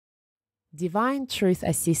Divine Truth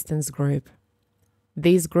Assistance Group.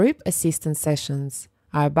 These group assistance sessions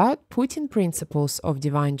are about putting principles of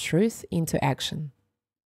divine truth into action.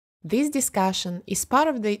 This discussion is part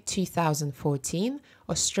of the 2014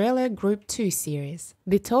 Australia Group 2 series.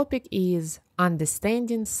 The topic is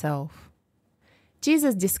Understanding Self.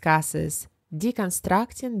 Jesus discusses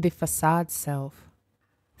Deconstructing the Facade Self.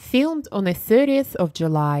 Filmed on the 30th of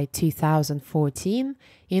July 2014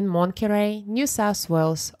 in Monkerai, New South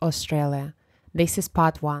Wales, Australia. This is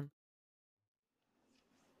part 1.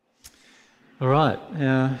 All right,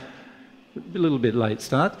 a little bit late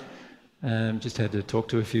start. Just had to talk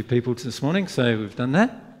to a few people this morning, so we've done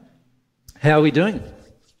that. How are we doing?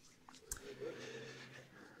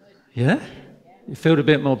 Yeah? You felt a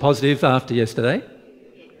bit more positive after yesterday?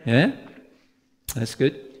 Yeah? That's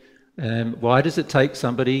good. Why does it take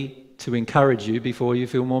somebody to encourage you before you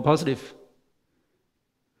feel more positive?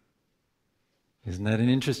 Isn't that an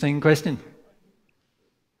interesting question?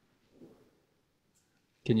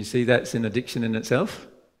 Can you see that's an addiction in itself?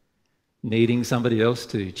 Needing somebody else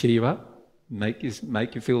to cheer you up, make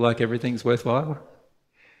you feel like everything's worthwhile?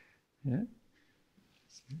 Yeah.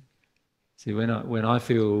 See, when I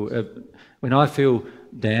feel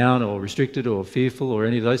down or restricted or fearful or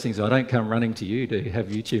any of those things, I don't come running to you to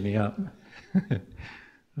have you cheer me up.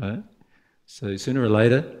 Right? So sooner or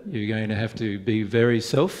later, you're going to have to be very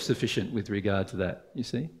self-sufficient with regard to that, you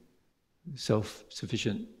see?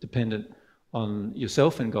 Self-sufficient, dependent on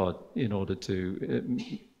yourself and God in order to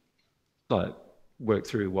work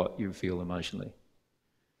through what you feel emotionally.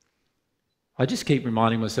 I just keep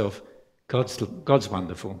reminding myself, God's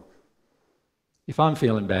wonderful. If I'm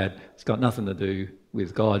feeling bad, it's got nothing to do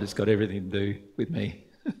with God, it's got everything to do with me.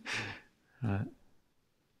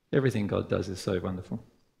 Everything God does is so wonderful.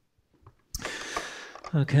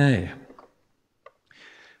 Okay.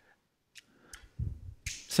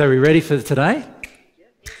 So are we ready for today?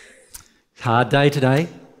 Hard day today.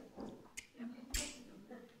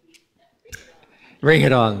 Bring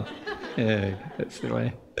it on. Yeah, that's the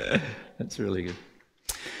way. That's really good.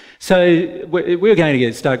 So we're going to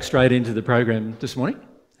get stuck straight into the program this morning,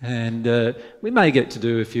 and we may get to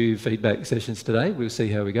do a few feedback sessions today. We'll see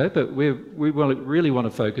how we go, but we really want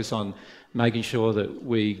to focus on making sure that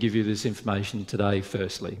we give you this information today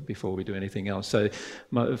firstly, before we do anything else. So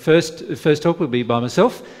my first talk will be by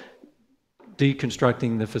myself,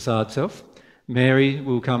 Deconstructing the Facade Self. Mary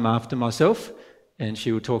will come after myself, and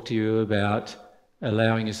she will talk to you about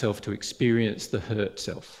allowing yourself to experience the hurt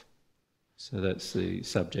self. So that's the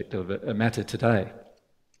subject of a matter today.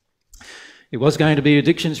 It was going to be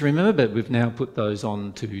addictions, remember, but we've now put those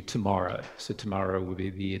on to tomorrow. So tomorrow will be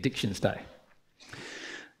the addictions day.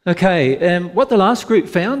 Okay, what the last group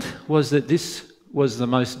found was that this was the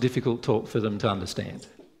most difficult talk for them to understand.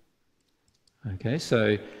 Okay,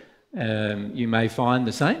 so you may find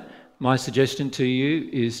the same. My suggestion to you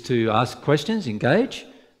is to ask questions, engage,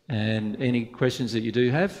 and any questions that you do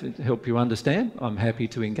have to help you understand, I'm happy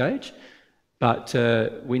to engage. But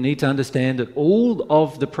we need to understand that all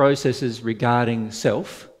of the processes regarding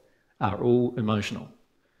self are all emotional.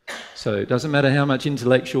 So it doesn't matter how much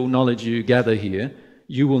intellectual knowledge you gather here,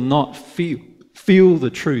 you will not feel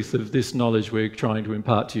the truth of this knowledge we're trying to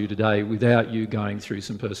impart to you today without you going through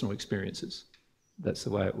some personal experiences. That's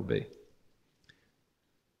the way it will be.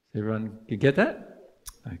 Everyone can get that?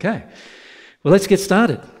 Okay. Well, let's get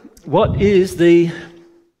started. What is the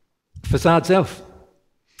facade self?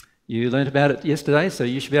 You learnt about it yesterday, so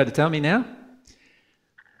you should be able to tell me now.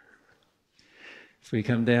 If we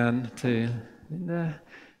come down to Linda,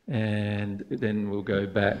 and then we'll go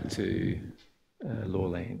back to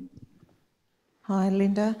Lorleen. Hi,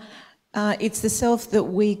 Linda. It's the self that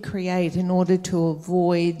we create in order to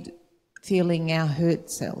avoid feeling our hurt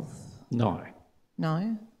self. No.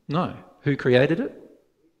 No? No. Who created it?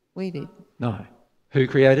 We did. No. Who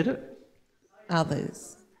created it?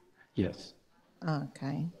 Others. Yes.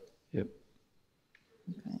 Okay. Yep.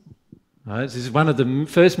 Okay. Right, this is one of the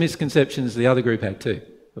first misconceptions the other group had too.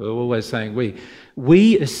 We're always saying we.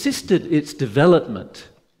 We assisted its development.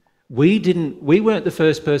 We weren't the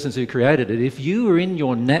first persons who created it. If you were in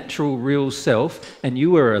your natural, real self and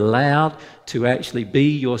you were allowed to actually be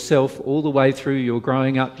yourself all the way through your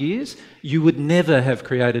growing up years, you would never have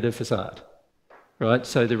created a facade. Right?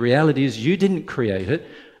 So the reality is you didn't create it.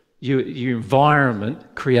 Your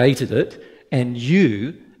environment created it and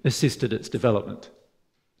you assisted its development.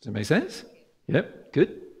 Does that make sense? Yep,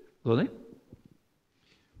 good. Lily?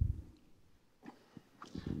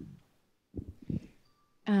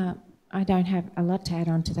 I don't have a lot to add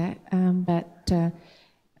on to that, but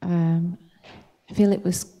I feel it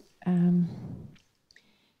was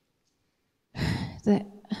that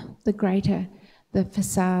the greater the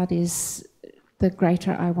facade is, the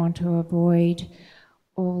greater I want to avoid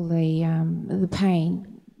all the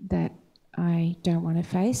pain that I don't want to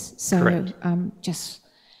face. So just,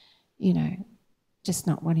 you know, just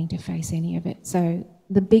not wanting to face any of it. So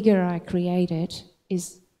the bigger I create it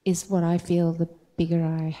is what I feel, the bigger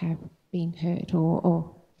I have been hurt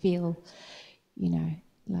or feel, you know,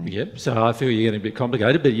 like... Yep, so I feel you're getting a bit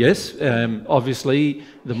complicated, but yes, obviously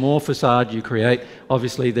the more facade you create,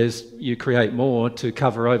 obviously you create more to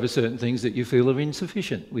cover over certain things that you feel are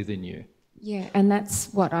insufficient within you. Yeah, and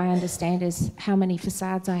that's what I understand is how many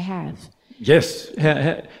facades I have. Yes.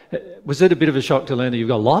 Was it a bit of a shock to learn that you've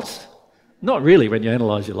got lots? Not really when you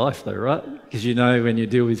analyse your life though, right? Because you know when you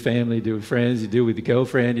deal with family, you deal with friends, you deal with the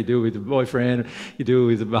girlfriend, you deal with the boyfriend, you deal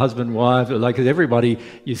with the husband, wife, like everybody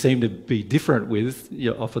you seem to be different with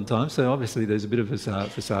oftentimes. So obviously there's a bit of a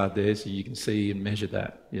facade there so you can see and measure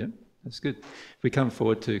that. Yeah, that's good. If we come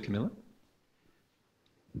forward to Camilla.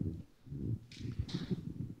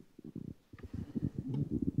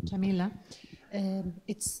 Camilla,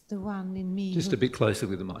 it's the one in me. Just a bit closer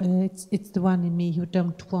with the mic. It's the one in me who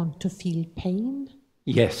don't want to feel pain.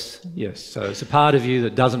 Yes, yes. So it's a part of you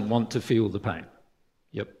that doesn't want to feel the pain.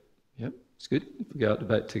 Yep, yep. It's good. If we go out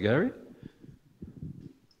back to Gary.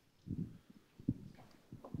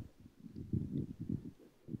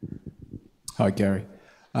 Hi, Gary.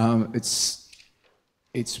 It's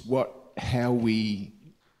how we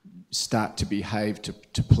start to behave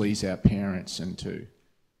to please our parents and to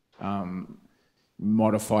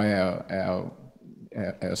modify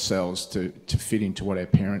ourselves to fit into what our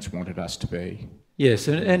parents wanted us to be. Yes,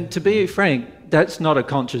 and to be frank, that's not a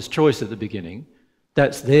conscious choice at the beginning.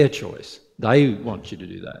 That's their choice. They want you to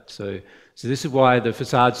do that. So this is why the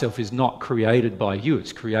facade self is not created by you.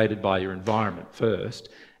 It's created by your environment first,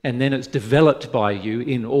 and then it's developed by you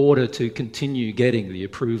in order to continue getting the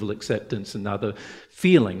approval, acceptance, and other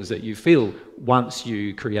feelings that you feel once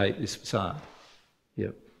you create this facade.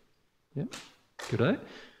 Yep. Yep. Good day.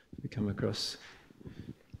 We come across.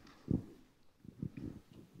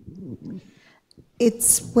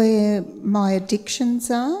 It's where my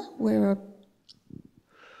addictions are,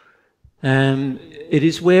 it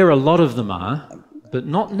is where a lot of them are, but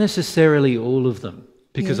not necessarily all of them.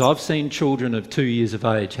 Because yes. I've seen children of 2 years of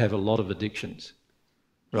age have a lot of addictions.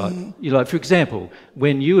 Right? Yeah. You like, for example,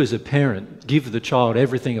 when you as a parent give the child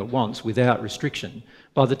everything it wants without restriction,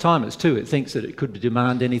 by the time it's 2, it thinks that it could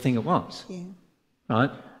demand anything it wants. Yeah.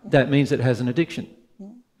 Right? Yeah. That means it has an addiction. Yeah.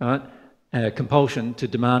 Right? Compulsion to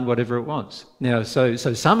demand whatever it wants. Now, so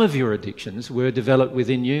some of your addictions were developed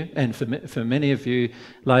within you, and for many of you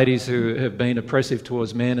ladies who have been oppressive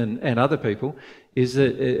towards men and other people, is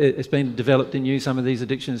that it's been developed in you, some of these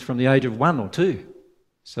addictions, from the age of 1 or 2.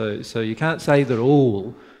 So you can't say that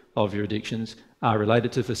all of your addictions are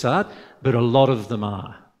related to facade, but a lot of them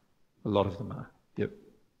are. A lot of them are. Yep.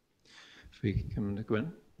 If we come to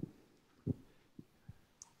Gwen.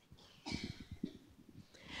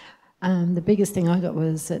 The biggest thing I got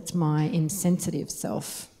was it's my insensitive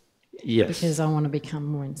self. Yes. Because I want to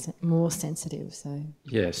become more sensitive. So.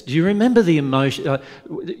 Yes. Do you remember the emotion?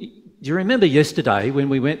 Do you remember yesterday when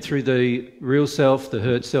we went through the real self, the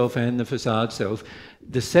hurt self, and the facade self?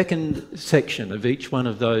 The second section of each one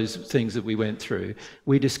of those things that we went through,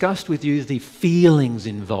 we discussed with you the feelings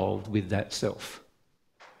involved with that self.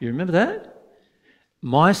 You remember that?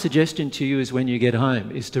 My suggestion to you is when you get home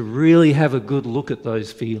is to really have a good look at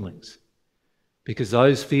those feelings, because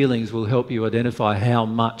those feelings will help you identify how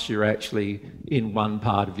much you're actually in one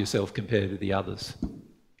part of yourself compared to the others.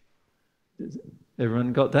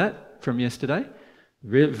 Everyone got that from yesterday?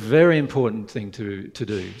 Very important thing to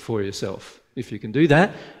do for yourself. If you can do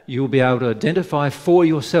that, you'll be able to identify for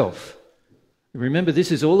yourself. Remember,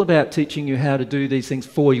 this is all about teaching you how to do these things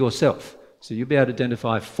for yourself. So you'll be able to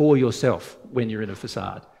identify for yourself when you're in a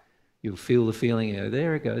facade. You'll feel the feeling, you know,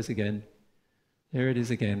 there it goes again. There it is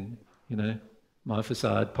again, you know, my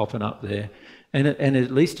facade popping up there. And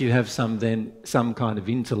at least you have some kind of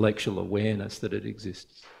intellectual awareness that it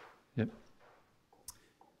exists. Yep.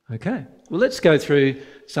 Okay, well, let's go through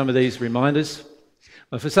some of these reminders.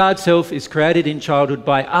 My facade self is created in childhood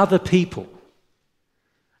by other people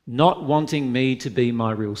not wanting me to be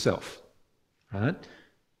my real self, right?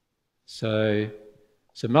 So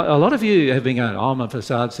a lot of you have been going, oh, my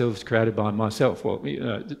facade self is created by myself. Well, you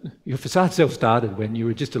know, your facade self started when you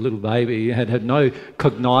were just a little baby. You had no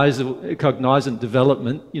cognizant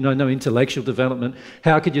development, you know, no intellectual development.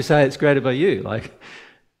 How could you say it's created by you? Like,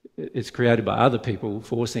 it's created by other people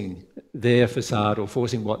forcing their facade or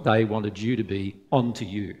forcing what they wanted you to be onto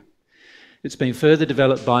you. It's been further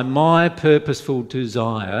developed by my purposeful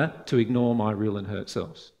desire to ignore my real and hurt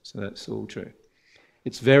selves. So that's all true.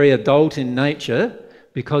 It's very adult in nature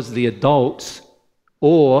because the adults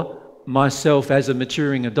or myself as a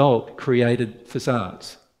maturing adult created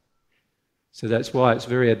facades. So that's why it's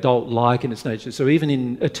very adult-like in its nature. So even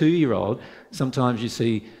in a 2-year-old, sometimes you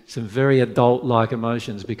see some very adult-like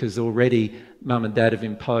emotions because already mum and dad have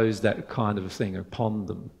imposed that kind of thing upon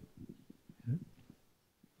them.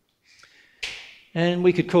 And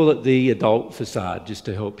we could call it the adult facade, just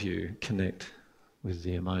to help you connect with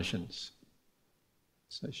the emotions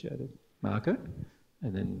associated. Marco,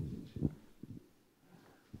 and then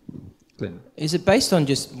Glenn. Is it based on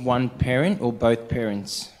just one parent or both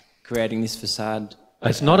parents creating this facade?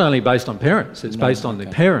 It's not only based on parents, it's based on the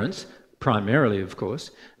parents, primarily, of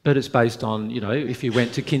course, but it's based on, you know, if you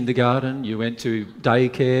went to kindergarten, you went to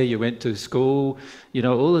daycare, you went to school, you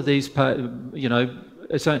know, all of these, you know,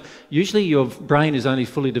 so usually your brain is only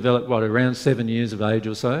fully developed, what, around 7 years of age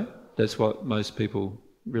or so? That's what most people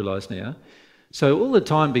realise now. So all the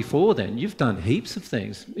time before then, you've done heaps of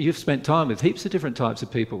things. You've spent time with heaps of different types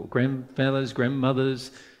of people, grandfathers,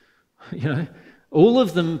 grandmothers, you know, all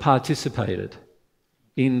of them participated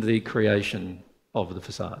in the creation of the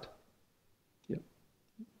facade. Yep.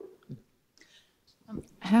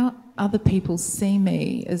 How other people see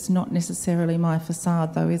me is not necessarily my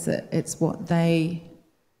facade, though, is it? It's what they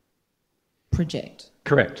project.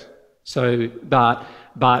 Correct. So, but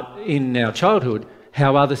in our childhood,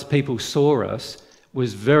 how other people saw us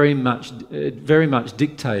was very much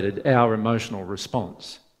dictated our emotional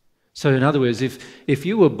response. So in other words, if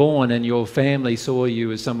you were born and your family saw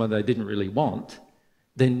you as someone they didn't really want,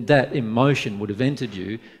 then that emotion would have entered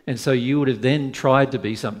you, and so you would have then tried to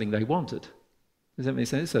be something they wanted. Does that make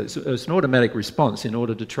sense? So it's an automatic response in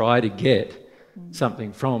order to try to get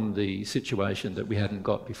something from the situation that we hadn't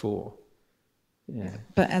got before. Yeah.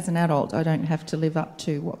 But as an adult, I don't have to live up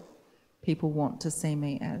to what people want to see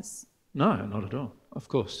me as. No, not at all. Of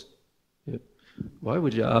course. Yep. Why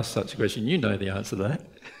would you ask such a question? You know the answer to that.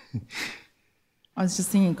 I was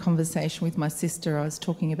just in a conversation with my sister. I was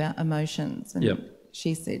talking about emotions, and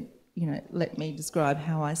she said, you know, let me describe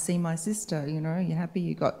how I see my sister. You know, you're happy,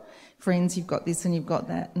 you've got friends, you've got this and you've got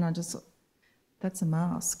that. And I just thought, that's a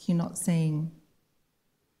mask. You're not seeing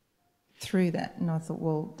through that. And I thought,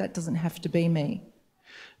 well, that doesn't have to be me.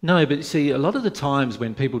 No, but see, a lot of the times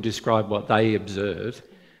when people describe what they observe,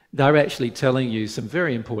 they're actually telling you some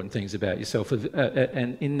very important things about yourself,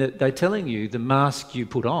 and in that they're telling you the mask you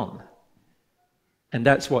put on, and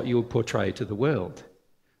that's what you'll portray to the world.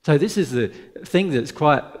 So this is the thing that's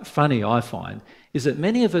quite funny, I find, is that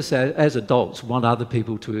many of us as adults want other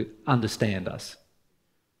people to understand us,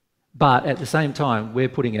 but at the same time we're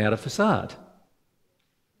putting out a facade.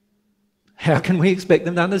 How can we expect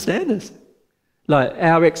them to understand us? Like,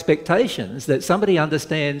 our expectations that somebody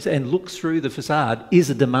understands and looks through the facade is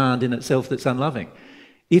a demand in itself that's unloving.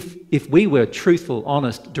 If we were truthful,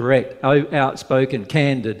 honest, direct, outspoken,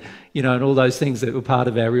 candid, you know, and all those things that were part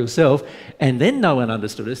of our real self, and then no one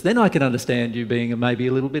understood us, then I can understand you being maybe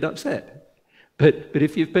a little bit upset. But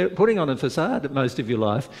if you're putting on a facade most of your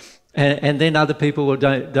life, and then other people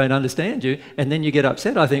don't understand you, and then you get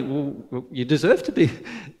upset, I think, well, you deserve to be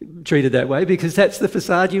treated that way because that's the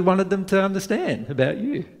facade you wanted them to understand about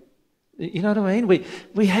you. You know what I mean?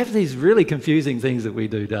 We have these really confusing things that we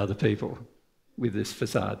do to other people with this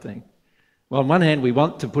facade thing. Well, on one hand, we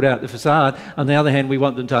want to put out the facade. On the other hand, we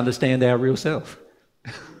want them to understand our real self.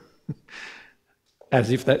 As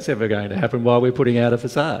if that's ever going to happen while we're putting out a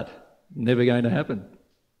facade. Never going to happen.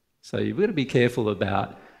 So you've got to be careful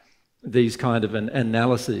about these kind of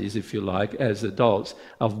analyses, if you like, as adults,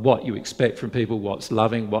 of what you expect from people, what's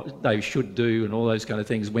loving, what they should do, and all those kind of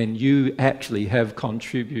things, when you actually have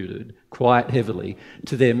contributed quite heavily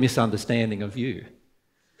to their misunderstanding of you.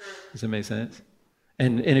 Does that make sense?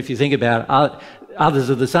 And if you think about it, others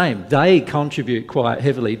are the same. They contribute quite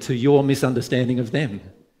heavily to your misunderstanding of them.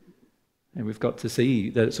 And we've got to see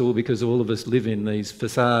that it's all because all of us live in these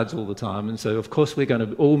facades all the time, and so of course we're going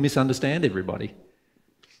to all misunderstand everybody.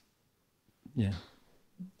 Yeah.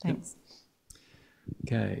 Thanks.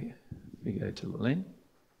 Okay, we go to Lorraine.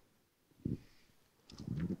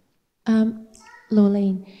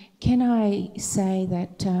 Lorraine, can I say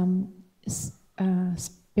that a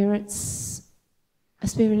spirit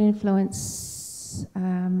influence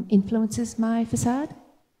influences my facade?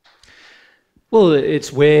 Well,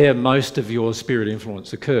 it's where most of your spirit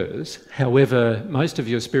influence occurs. However, most of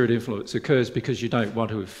your spirit influence occurs because you don't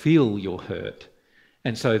want to feel your hurt.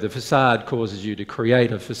 And so the facade causes you to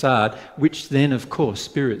create a facade, which then, of course,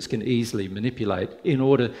 spirits can easily manipulate in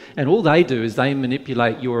order, and all they do is they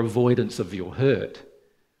manipulate your avoidance of your hurt.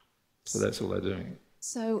 So that's all they're doing.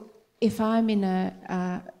 So if I'm in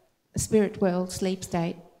a spirit world sleep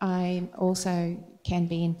state, I also can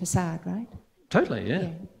be in facade, right? Totally,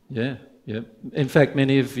 yeah. In fact,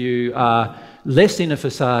 many of you are less in a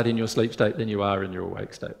facade in your sleep state than you are in your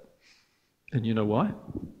awake state. And you know why?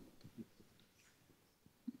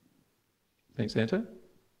 Thanks, Anto.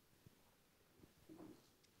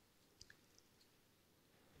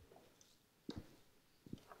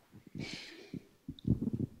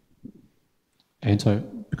 Anto,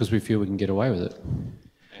 because we feel we can get away with it.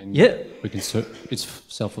 And we can. It's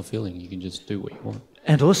self-fulfilling. You can just do what you want.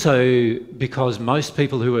 And also because most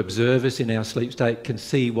people who observe us in our sleep state can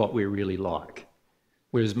see what we're really like,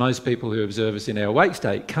 whereas most people who observe us in our awake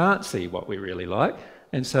state can't see what we're really like,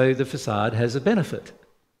 and so the facade has a benefit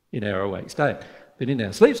in our awake state. But in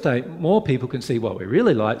our sleep state, more people can see what we're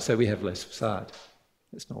really like, so we have less facade.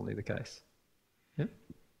 That's normally the case. Yep.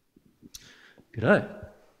 Good-day.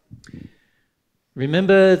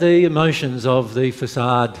 Remember the emotions of the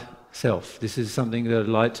facade self. This is something that I'd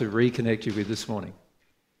like to reconnect you with this morning.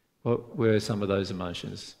 What were some of those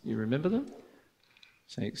emotions? You remember them?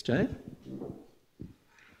 Thanks, Jane.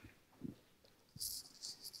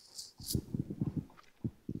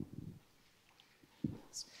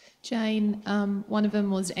 Jane, one of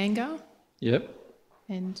them was anger. Yep.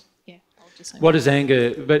 And yeah, I'll just say what is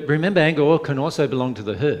anger? But remember, anger can also belong to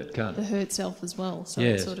the hurt, can't it? The hurt self as well, so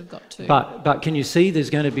yes. it's sort of got two. But can you see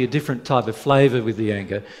there's going to be a different type of flavour with the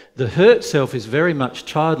anger? The hurt self is very much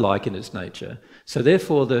childlike in its nature, so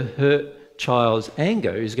therefore the hurt child's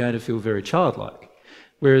anger is going to feel very childlike.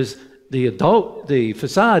 Whereas the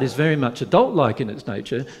facade is very much adult-like in its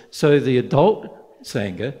nature, so the adult's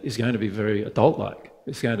anger is going to be very adult-like.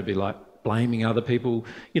 It's going to be like blaming other people.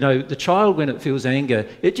 You know, the child, when it feels anger,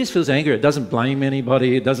 it just feels anger. It doesn't blame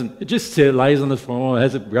anybody. It just lays on the floor,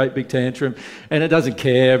 has a great big tantrum, and it doesn't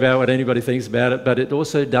care about what anybody thinks about it, but it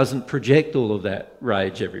also doesn't project all of that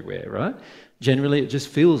rage everywhere, right? Generally, it just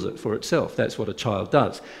feels it for itself. That's what a child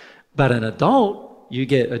does. But an adult, you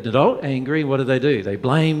get an adult angry, what do? They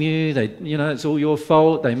blame you, it's all your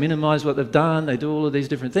fault, they minimise what they've done, they do all of these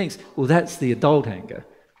different things. Well, that's the adult anger.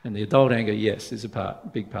 And the adult anger, yes, is a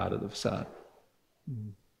big part of the facade.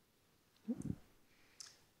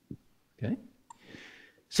 Okay.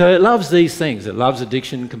 So it loves these things. It loves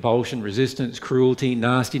addiction, compulsion, resistance, cruelty,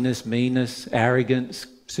 nastiness, meanness, arrogance,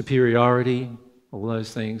 superiority, all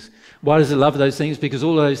those things. Why does it love those things? Because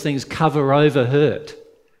all those things cover over hurt.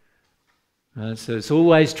 So it's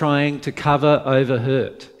always trying to cover over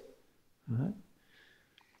hurt. Right?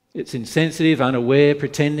 It's insensitive, unaware,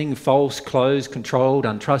 pretending, false, closed, controlled,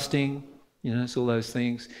 untrusting. It's all those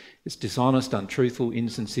things. It's dishonest, untruthful,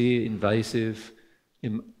 insincere, invasive,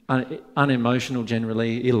 unemotional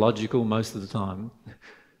generally, illogical most of the time.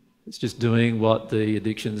 It's just doing what the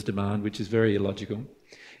addictions demand, which is very illogical.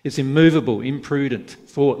 It's immovable, imprudent,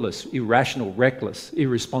 thoughtless, irrational, reckless,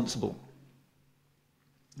 irresponsible.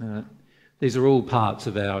 These are all parts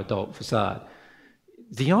of our adult facade.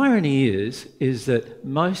 The irony is that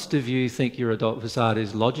most of you think your adult facade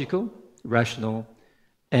is logical, rational,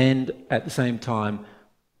 and at the same time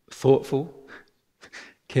thoughtful,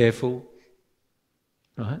 careful,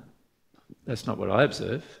 right? That's not what I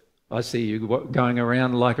observe. I see you going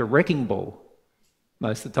around like a wrecking ball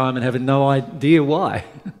most of the time and having no idea why.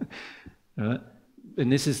 Right?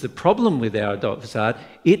 And this is the problem with our adult facade.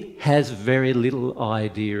 It has very little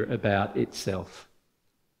idea about itself.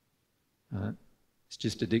 Right? It's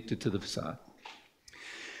just addicted to the facade.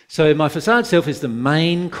 So my facade self is the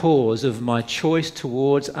main cause of my choice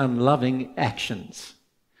towards unloving actions.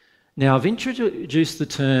 Now, I've introduced the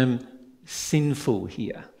term sinful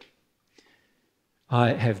here.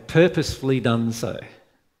 I have purposefully done so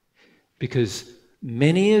because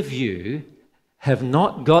many of you have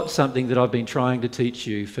not got something that I've been trying to teach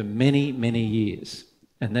you for many, many years,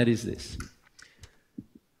 and that is this.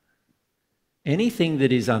 Anything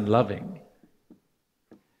that is unloving,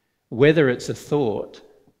 whether it's a thought,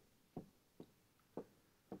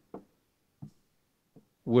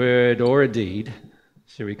 word or a deed,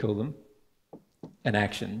 shall we call them, an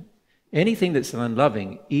action, anything that's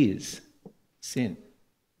unloving is sin.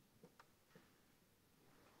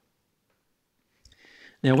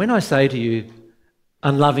 Now, when I say to you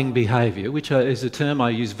unloving behaviour, which is a term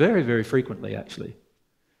I use very, very frequently actually,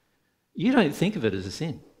 you don't think of it as a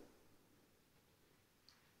sin.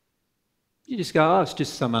 You just go, oh, it's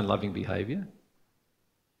just some unloving behaviour.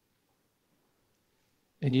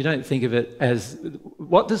 And you don't think of it as...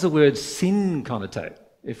 What does the word sin connotate,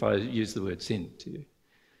 if I use the word sin to you?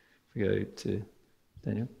 If we go to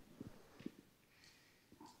Daniel.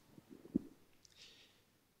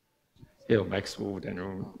 Yeah, or Maxwell,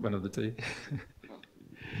 Daniel, one of the two.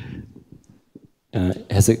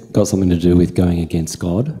 Has it got something to do with going against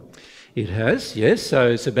God? It has, yes.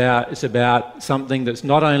 So it's about something that's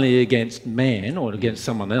not only against man or against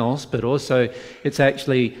someone else, but also it's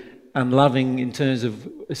actually unloving in terms of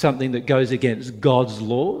something that goes against God's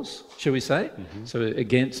laws, shall we say? Mm-hmm. So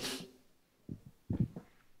against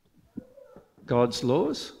God's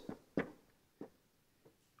laws.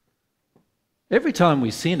 Every time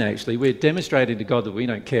we sin, actually, we're demonstrating to God that we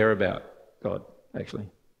don't care about God, actually.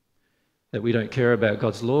 That we don't care about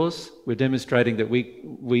God's laws. We're demonstrating that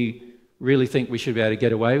we really think we should be able to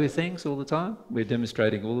get away with things all the time. We're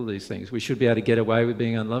demonstrating all of these things. We should be able to get away with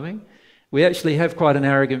being unloving. We actually have quite an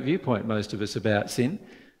arrogant viewpoint, most of us, about sin,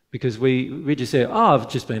 because we just say, oh, I've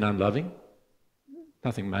just been unloving.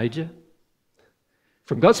 Nothing major.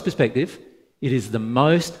 From God's perspective, it is the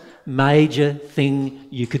most major thing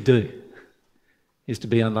you could do, is to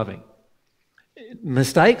be unloving.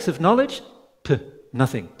 Mistakes of knowledge,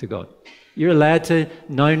 nothing to God. You're allowed to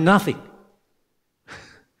know nothing.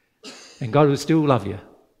 And God will still love you.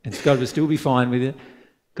 And God will still be fine with you.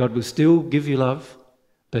 God will still give you love.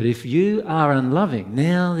 But if you are unloving,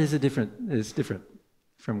 now it's different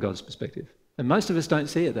from God's perspective. And most of us don't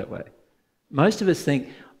see it that way. Most of us think,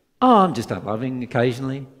 oh, I'm just unloving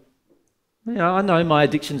occasionally. You know, I know my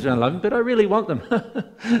addictions are unloving, but I really want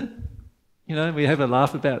them. You know, we have a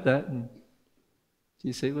laugh about that. And do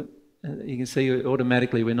you see what? You can see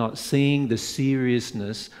automatically we're not seeing the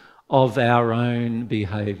seriousness of our own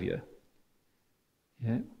behaviour.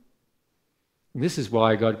 Yeah? And this is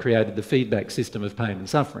why God created the feedback system of pain and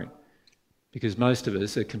suffering, because most of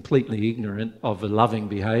us are completely ignorant of a loving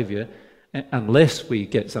behaviour unless we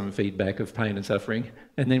get some feedback of pain and suffering,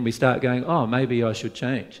 and then we start going, oh, maybe I should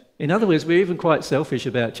change. In other words, we're even quite selfish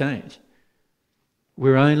about change.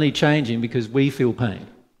 We're only changing because we feel pain.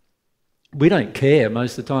 We don't care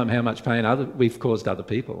most of the time how much pain we've caused other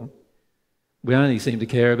people. We only seem to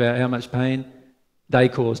care about how much pain they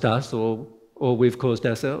caused us or we've caused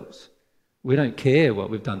ourselves. We don't care what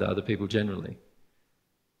we've done to other people generally.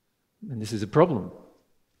 And this is a problem,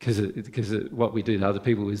 because what we do to other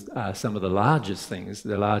people are some of the largest things,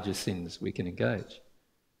 the largest sins we can engage.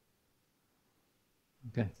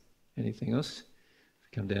 Okay, anything else?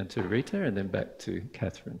 Come down to Rita and then back to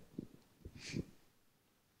Catherine.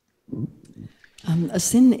 A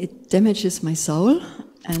sin, it damages my soul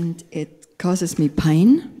and it causes me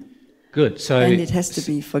pain. Good. So and it has to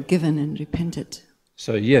be forgiven and repented.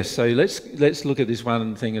 So yes. So let's look at this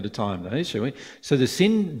one thing at a time, though, shall we? So the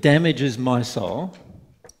sin damages my soul.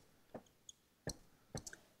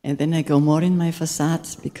 And then I go more in my facade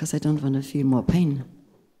because I don't want to feel more pain.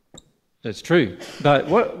 That's true. But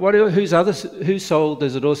whose soul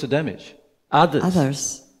does it also damage? Others.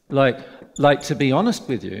 Others. Like to be honest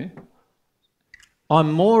with you,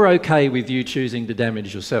 I'm more okay with you choosing to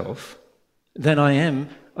damage yourself than I am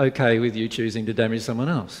okay with you choosing to damage someone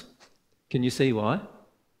else. Can you see why?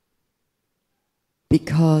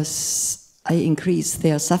 Because I increase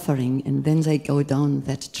their suffering and then they go down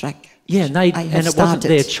that track. Yeah, and it wasn't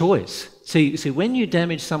their choice. See, when you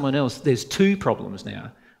damage someone else, there's two problems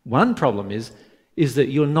now. One problem is that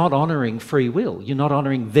you're not honouring free will. You're not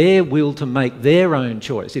honouring their will to make their own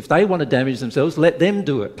choice. If they want to damage themselves, let them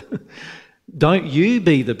do it. Don't you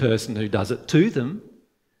be the person who does it to them,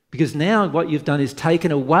 because now what you've done is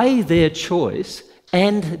taken away their choice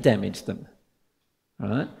and damaged them.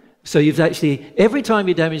 Right? So you've actually, every time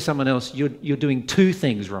you damage someone else, you're doing two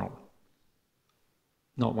things wrong,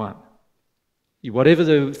 not one. Whatever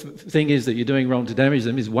the thing is that you're doing wrong to damage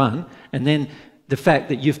them is one, and then the fact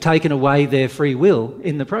that you've taken away their free will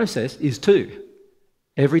in the process is two.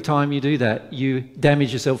 Every time you do that, you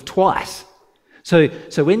damage yourself twice. So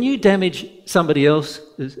when you damage somebody else,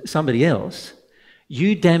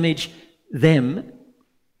 you damage them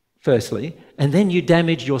firstly, and then you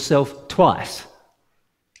damage yourself twice.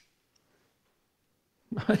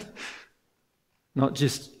 Right? Not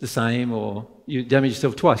just the same, or you damage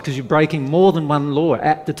yourself twice, because you're breaking more than one law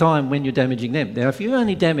at the time when you're damaging them. Now, if you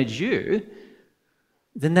only damage you,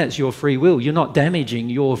 then that's your free will. You're not damaging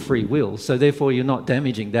your free will, so therefore you're not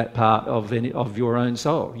damaging that part of your own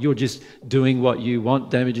soul. You're just doing what you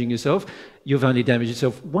want, damaging yourself. You've only damaged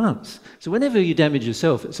yourself once. So whenever you damage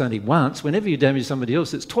yourself, it's only once. Whenever you damage somebody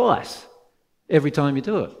else, it's twice, every time you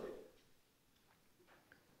do it.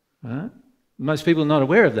 Right? Most people are not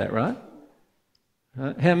aware of that, right?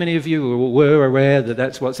 How many of you were aware that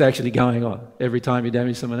that's what's actually going on every time you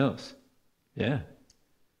damage someone else? Yeah.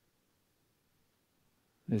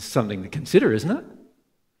 There's something to consider, isn't it?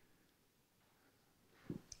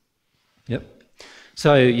 Yep.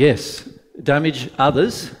 So, yes, damage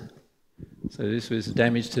others. So this was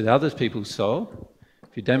damage to the other people's soul.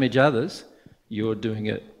 If you damage others, you're doing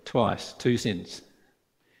it twice, 2 sins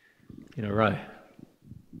in a row.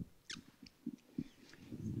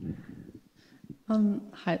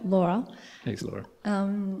 Hi, Laura. Thanks, Laura.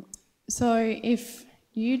 So if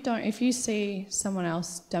you see someone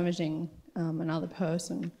else damaging another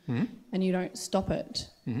person and you don't stop it,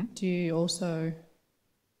 do you also,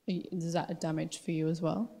 is that a damage for you as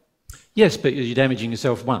well? Yes, but you're damaging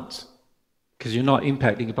yourself once because you're not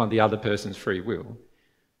impacting upon the other person's free will.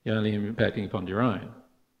 You're only impacting upon your own.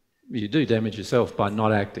 You do damage yourself by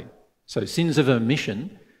not acting. So sins of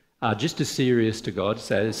omission are just as serious to God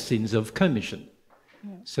as sins of commission.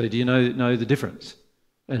 Yeah. So do you know the difference?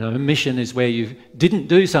 An omission is where you didn't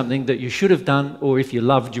do something that you should have done, or if you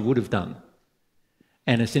loved, you would have done.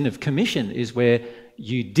 And a sin of commission is where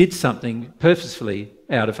you did something purposefully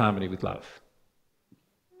out of harmony with love.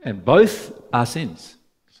 And both are sins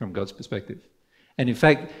from God's perspective. And in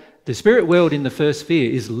fact, the spirit world in the first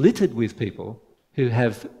sphere is littered with people who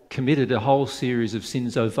have committed a whole series of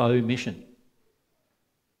sins of omission.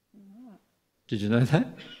 Did you know that?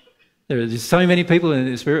 There are just so many people in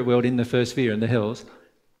the spirit world in the first sphere, in the hells,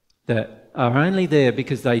 that are only there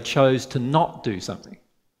because they chose to not do something.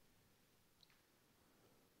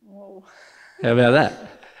 Whoa. How about that?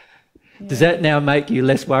 Yeah. Does that now make you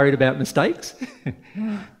less worried about mistakes?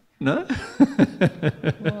 No?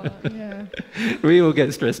 Well, yeah. We all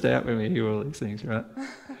get stressed out when we hear all these things, right?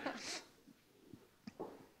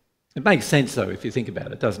 It makes sense, though, if you think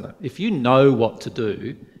about it, doesn't it? If you know what to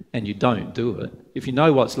do and you don't do it, if you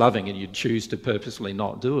know what's loving and you choose to purposefully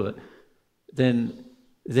not do it, then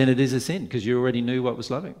it is a sin because you already knew what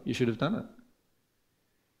was loving. You should have done it.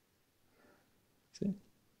 See?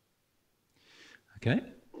 Okay.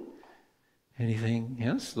 Anything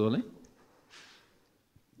else, Lorley?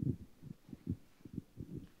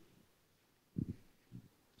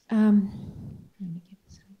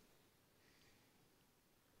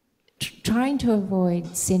 Trying to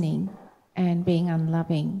avoid sinning and being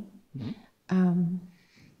unloving,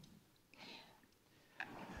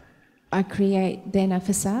 I create then a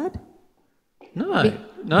facade?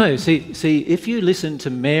 No. See, if you listen to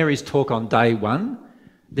Mary's talk on day 1,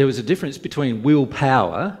 there was a difference between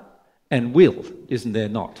willpower and will, isn't there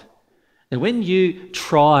not? And when you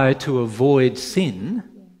try to avoid sin,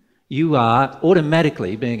 you are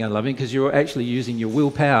automatically being unloving because you're actually using your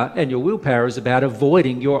willpower, and your willpower is about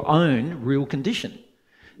avoiding your own real condition.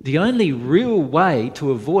 The only real way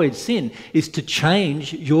to avoid sin is to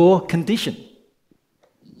change your condition,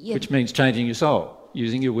 which means changing your soul,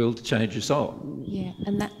 using your will to change your soul. Yeah,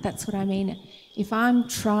 and that's what I mean. If I'm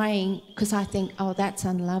trying, because I think, oh, that's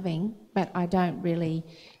unloving, but I don't really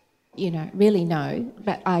know,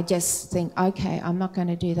 but I just think, okay, I'm not going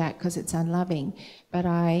to do that because it's unloving. But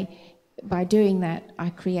by doing that, I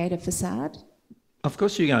create a facade. Of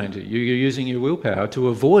course you're going to. You're using your willpower to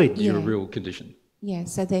avoid your real condition. Yeah,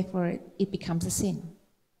 so therefore it becomes a sin.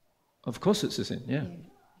 Of course it's a sin, yeah.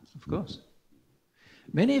 Of course.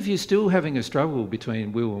 Many of you still having a struggle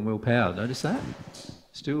between will and willpower, notice that?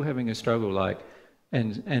 Still having a struggle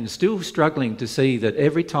and still struggling to see that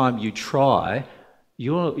every time you try,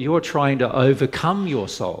 you're trying to overcome your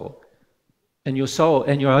soul. And you're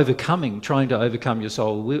trying to overcome your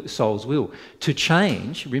soul's will. To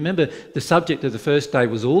change, remember the subject of the first day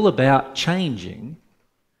was all about changing.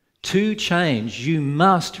 To change, you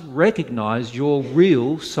must recognise your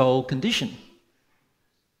real soul condition.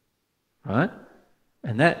 Right?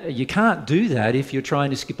 And that you can't do that if you're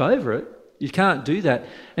trying to skip over it. You can't do that.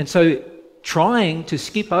 And so trying to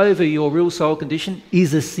skip over your real soul condition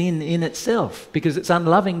is a sin in itself because it's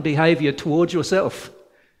unloving behaviour towards yourself.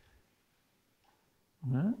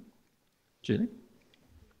 Right. Julie?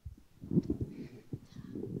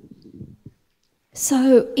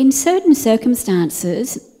 So, in certain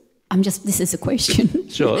circumstances, this is a question.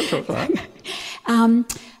 Sure.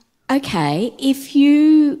 Okay, if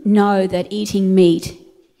you know that eating meat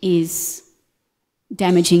is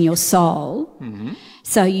damaging your soul,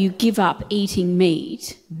 so you give up eating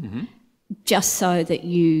meat just so that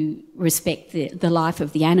you respect the life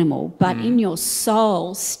of the animal, but in your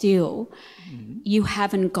soul still, you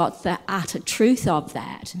haven't got the utter truth of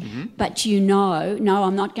that, but no,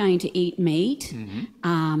 I'm not going to eat meat.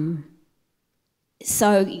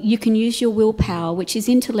 So you can use your willpower, which is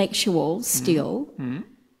intellectual still,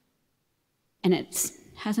 and it's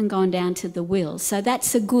hasn't gone down to the will. So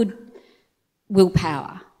that's a good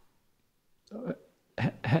willpower.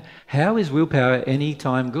 How is willpower any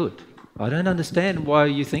time good? I don't understand why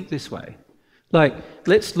you think this way. Like,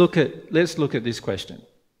 let's look at this question.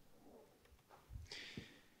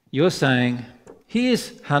 You're saying,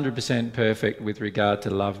 here's 100% perfect with regard to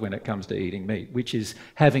love when it comes to eating meat, which is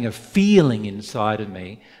having a feeling inside of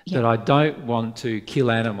me that I don't want to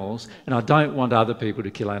kill animals, and I don't want other people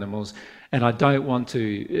to kill animals, and I don't want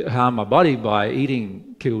to harm my body by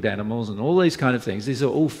eating killed animals and all these kind of things. These are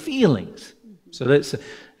all feelings. So that's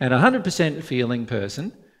and a 100% feeling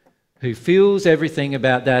person who feels everything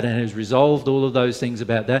about that and has resolved all of those things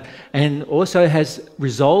about that, and also has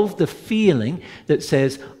resolved the feeling that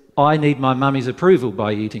says, I need my mummy's approval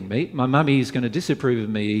by eating meat. My mummy is going to disapprove of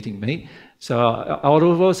me eating meat. So I would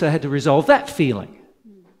have also had to resolve that feeling.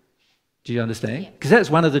 Do you understand? Because that's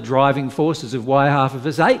one of the driving forces of why half of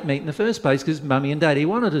us ate meat in the first place, because mummy and daddy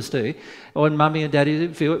wanted us to. Or mummy and daddy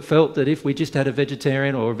felt that if we just had a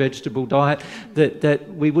vegetarian or a vegetable diet,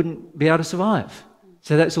 that we wouldn't be able to survive.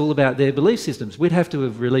 So that's all about their belief systems. We'd have to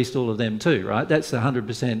have released all of them too, right? That's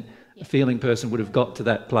 100% a feeling person would have got to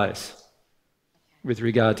that place with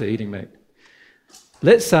regard to eating meat.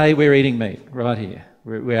 Let's say we're eating meat right here.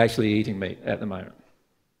 We're actually eating meat at the moment,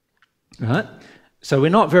 right? So we're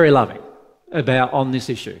not very loving on this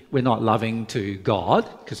issue. We're not loving to God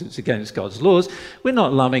because it's against God's laws. We're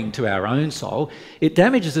not loving to our own soul. It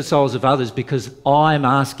damages the souls of others because I'm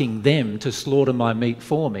asking them to slaughter my meat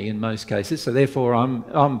for me in most cases. So therefore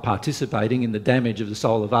I'm participating in the damage of the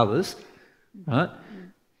soul of others, right?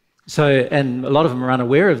 So, and a lot of them are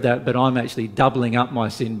unaware of that, but I'm actually doubling up my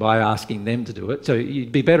sin by asking them to do it. So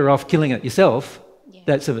you'd be better off killing it yourself. Yeah.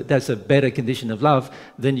 That's a better condition of love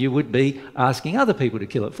than you would be asking other people to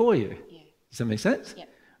kill it for you. Yeah. Does that make sense? Yeah.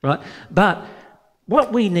 Right? But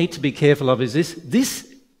what we need to be careful of is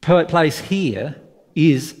this place here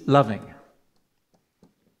is loving.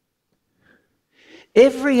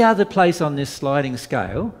 Every other place on this sliding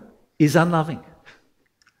scale is unloving.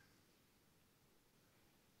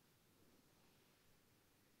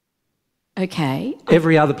 Okay.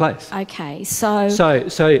 Every other place. Okay, so...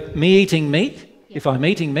 So me eating meat, if I'm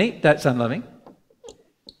eating meat, that's unloving.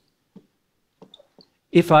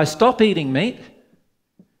 If I stop eating meat,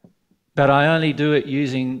 but I only do it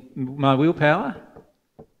using my willpower,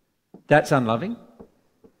 that's unloving.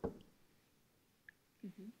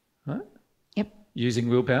 Right? Yep. Using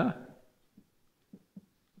willpower.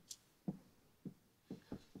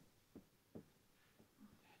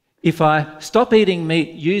 If I stop eating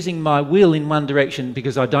meat using my will in one direction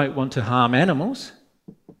because I don't want to harm animals,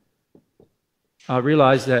 I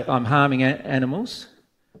realise that I'm harming animals,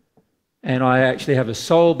 and I actually have a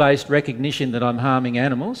soul-based recognition that I'm harming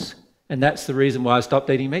animals, and that's the reason why I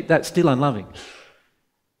stopped eating meat, that's still unloving.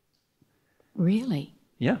 Really?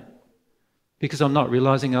 Yeah. Because I'm not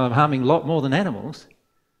realising I'm harming a lot more than animals.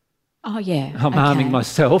 Oh, yeah. I'm harming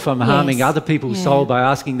myself, I'm harming other people's soul by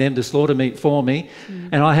asking them to slaughter meat for me,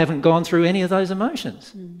 and I haven't gone through any of those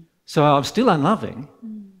emotions. So I'm still unloving,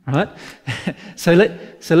 right? So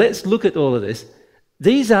let's look at all of this.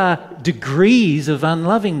 These are degrees of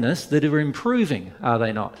unlovingness that are improving, are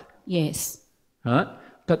they not? Yes. Right?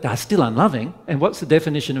 But they're still unloving. And what's the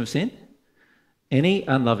definition of sin? Any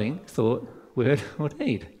unloving thought, word, or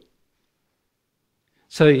deed.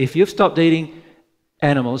 So if you've stopped eating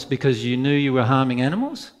animals because you knew you were harming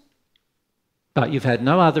animals, but you've had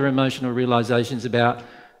no other emotional realizations about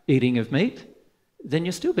eating of meat, then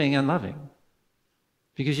you're still being unloving.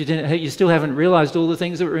 Because you still haven't realized all the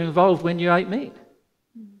things that were involved when you ate meat.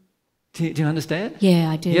 Do you understand?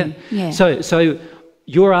 Yeah, I do. Yeah. So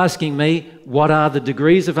you're asking me, what are the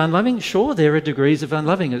degrees of unloving? Sure, there are degrees of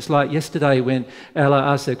unloving. It's like yesterday when Ella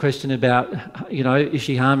asked a question about, is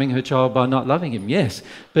she harming her child by not loving him? Yes.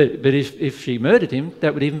 But if she murdered him,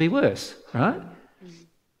 that would even be worse, right?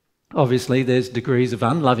 Obviously, there's degrees of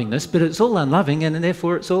unlovingness, but it's all unloving, and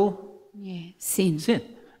therefore it's all sin. Sin.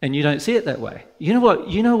 And you don't see it that way. You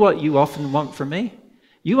know what you often want from me?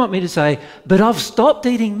 You want me to say, but I've stopped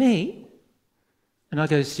eating meat. And I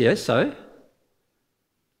go, yes, so?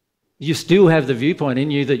 You still have the viewpoint in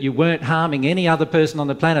you that you weren't harming any other person on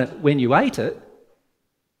the planet when you ate it.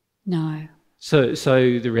 No. So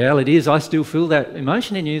the reality is I still feel that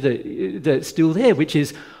emotion in you that's still there, which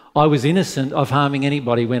is I was innocent of harming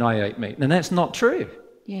anybody when I ate meat. And that's not true.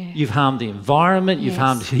 Yeah. You've harmed the environment, you've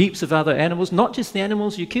harmed heaps of other animals, not just the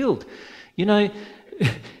animals you killed.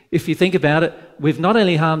 If you think about it, we've not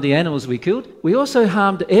only harmed the animals we killed, we also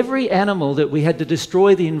harmed every animal that we had to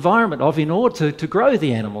destroy the environment of in order to grow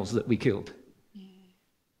the animals that we killed.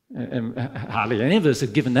 Yeah. And hardly any of us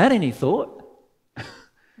have given that any thought.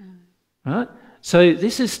 right? So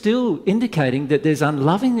this is still indicating that there's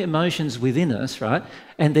unloving emotions within us, right?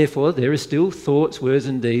 And therefore there are still thoughts, words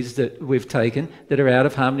and deeds that we've taken that are out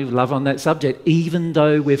of harmony with love on that subject, even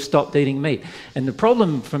though we've stopped eating meat. And the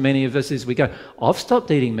problem for many of us is we go, I've stopped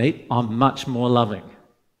eating meat, I'm much more loving.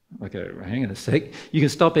 Okay, hang on a sec. You can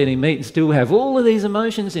stop eating meat and still have all of these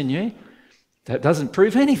emotions in you. That doesn't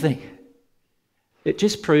prove anything. It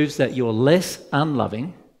just proves that you're less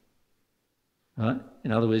unloving, right?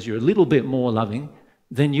 In other words, you're a little bit more loving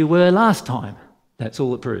than you were last time. That's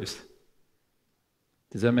all it proves.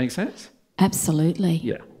 Does that make sense? Absolutely.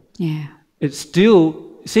 Yeah. Yeah. It's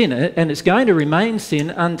still sin, and it's going to remain sin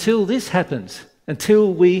until this happens.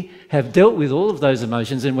 Until we have dealt with all of those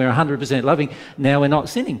emotions and we're 100% loving, now we're not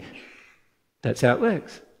sinning. That's how it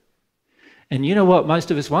works. And you know what most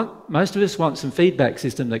of us want? Most of us want some feedback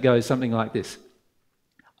system that goes something like this.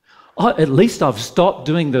 At least I've stopped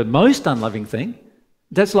doing the most unloving thing.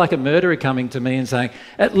 That's like a murderer coming to me and saying,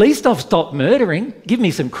 at least I've stopped murdering, give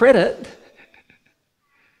me some credit.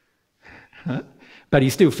 But he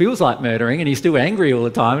still feels like murdering, and he's still angry all the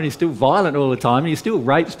time, and he's still violent all the time, and he still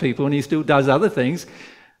rapes people, and he still does other things,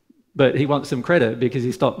 but he wants some credit because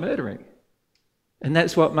he stopped murdering. And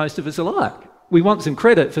that's what most of us are like. We want some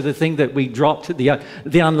credit for the thing that we dropped,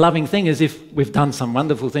 the unloving thing, as if we've done some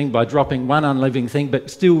wonderful thing by dropping one unloving thing but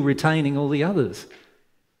still retaining all the others.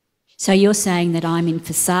 So you're saying that I'm in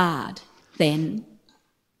facade then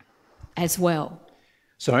as well?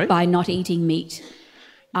 Sorry? By not eating meat.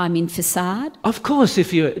 I'm in facade? Of course,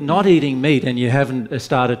 if you're not eating meat and you haven't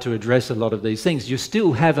started to address a lot of these things, you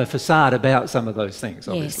still have a facade about some of those things,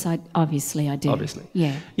 obviously. Yes, obviously I do. Obviously.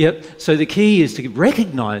 Yeah. Yep. So the key is to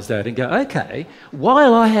recognise that and go, okay,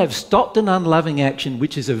 while I have stopped an unloving action,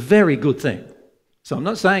 which is a very good thing. So I'm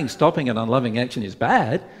not saying stopping an unloving action is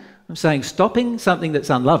bad. I'm saying stopping something that's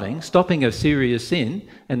unloving, stopping a serious sin,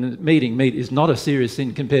 and eating meat is not a serious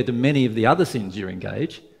sin compared to many of the other sins you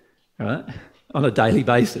engage, right, on a daily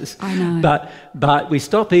basis. I know. But we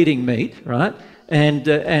stop eating meat, right,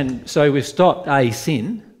 and so we've stopped a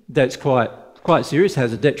sin that's quite serious,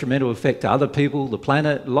 has a detrimental effect to other people, the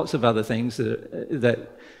planet, lots of other things that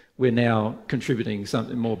we're now contributing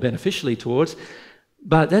something more beneficially towards.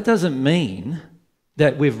 But that doesn't mean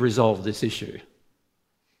that we've resolved this issue.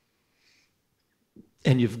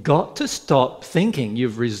 And you've got to stop thinking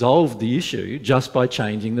you've resolved the issue just by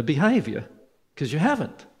changing the behaviour, because you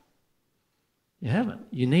haven't. You haven't.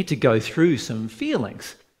 You need to go through some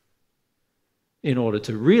feelings in order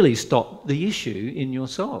to really stop the issue in your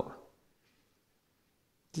soul.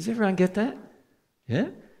 Does everyone get that? Yeah?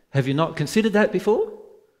 Have you not considered that before?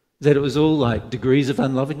 That it was all like degrees of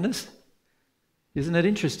unlovingness? Isn't it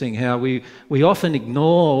interesting how we often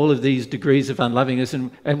ignore all of these degrees of unlovingness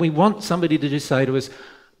and we want somebody to just say to us,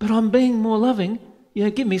 but I'm being more loving, yeah,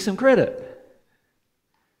 give me some credit.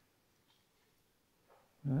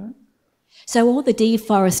 Right? So all the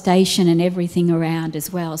deforestation and everything around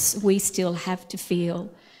as well, so we still have to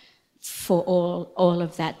feel for all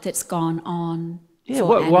of that that's gone on. Yeah,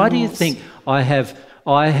 why do you think I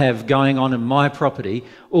have going on in my property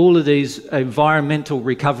all of these environmental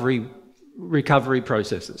recovery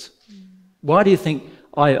processes? Why do you think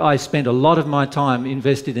I spend a lot of my time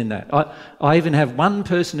invested in that? I even have one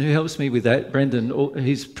person who helps me with that, Brendan.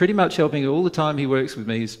 He's pretty much helping all the time he works with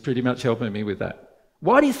me. He's pretty much helping me with that.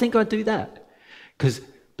 Why do you think I do that?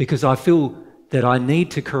 Because I feel that I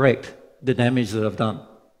need to correct the damage that I've done.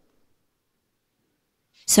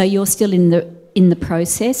 So you're still in the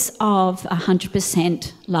process of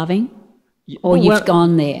 100% loving? Or you've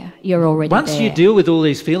gone there, you're already there. Once you deal with all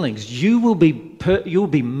these feelings, you'll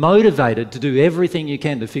be motivated to do everything you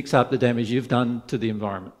can to fix up the damage you've done to the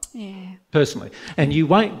environment. Yeah. Personally. And you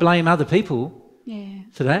won't blame other people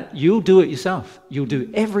for that. You'll do it yourself. You'll do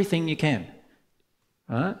everything you can.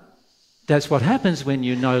 Right? That's what happens when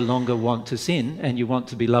you no longer want to sin and you want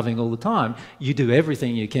to be loving all the time. You do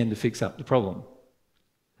everything you can to fix up the problem.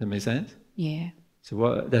 Does that make sense? Yeah.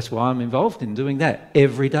 So that's why I'm involved in doing that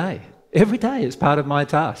every day. Every day is part of my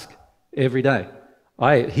task. Every day.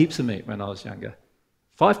 I ate heaps of meat when I was younger.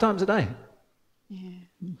 5 times a day.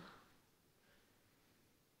 Yeah.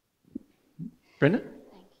 Brendan?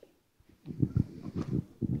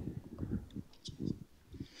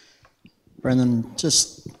 Brendan,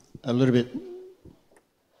 just a little bit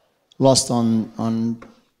lost on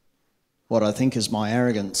what I think is my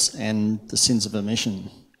arrogance and the sins of omission.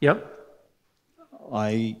 Yep.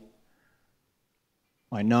 I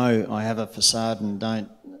know I have a facade and don't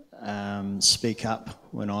speak up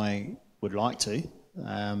when I would like to,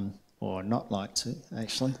 or not like to,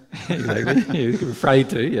 actually. Exactly. You're afraid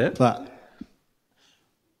to, yeah.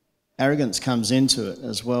 arrogance comes into it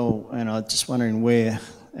as well, and I'm just wondering where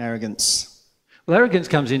arrogance... Well, arrogance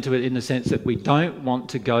comes into it in the sense that we don't want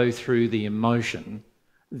to go through the emotion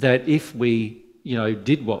that if we,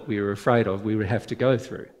 did what we were afraid of, we would have to go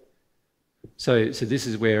through. So this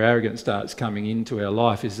is where arrogance starts coming into our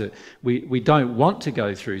life, is that we don't want to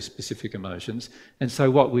go through specific emotions, and so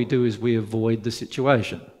what we do is we avoid the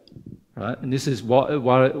situation, right? And this is what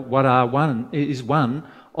is one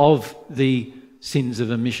of the sins of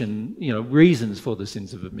omission, reasons for the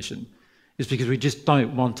sins of omission, is because we just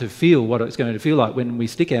don't want to feel what it's going to feel like when we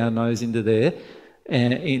stick our nose into there,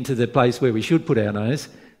 and into the place where we should put our nose,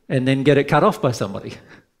 and then get it cut off by somebody.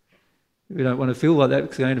 We don't want to feel what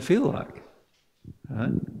that's going to feel like.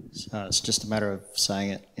 Right? So it's just a matter of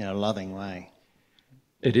saying it in a loving way.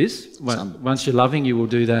 It is. Once you're loving, you will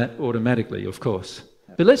do that automatically, of course.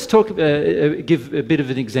 But let's give a bit of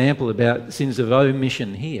an example about sins of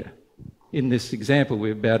omission here. In this example,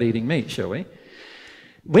 we're about eating meat, shall we?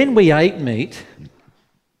 When we ate meat,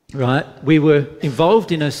 right, we were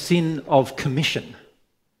involved in a sin of commission.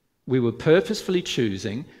 We were purposefully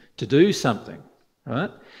choosing to do something,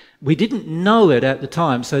 right? We didn't know it at the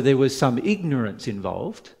time, so there was some ignorance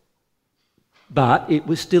involved, but it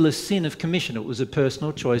was still a sin of commission. It was a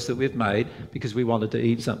personal choice that we've made because we wanted to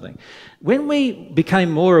eat something. When we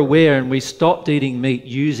became more aware and we stopped eating meat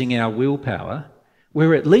using our willpower,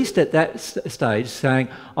 we're at least at that stage saying,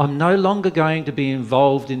 I'm no longer going to be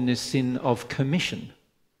involved in this sin of commission,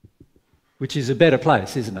 which is a better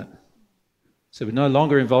place, isn't it? So we're no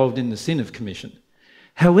longer involved in the sin of commission.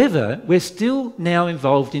 However, we're still now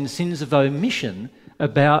involved in sins of omission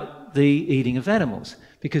about the eating of animals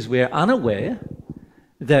because we're unaware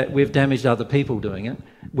that we've damaged other people doing it.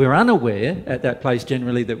 We're unaware at that place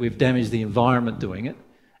generally that we've damaged the environment doing it.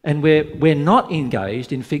 And we're not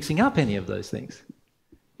engaged in fixing up any of those things.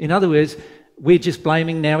 In other words, we're just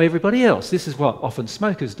blaming now everybody else. This is what often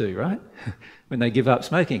smokers do, right? When they give up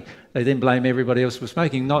smoking, they then blame everybody else for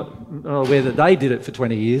smoking, not aware that they did it for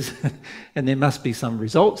 20 years, and there must be some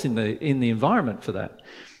results in the environment for that.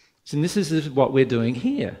 So this is what we're doing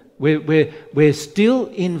here. We're still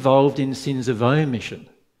involved in sins of omission.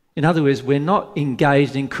 In other words, we're not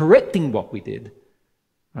engaged in correcting what we did,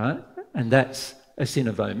 right? And that's a sin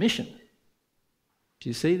of omission. Do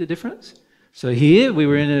you see the difference? So here we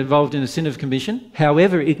were involved in a sin of commission,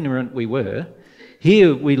 however ignorant we were.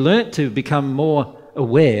 Here we learnt to become more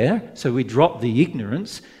aware, so we dropped the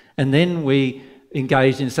ignorance, and then we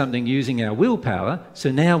engaged in something using our willpower.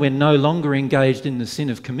 So now we're no longer engaged in the sin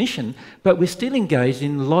of commission, but we're still engaged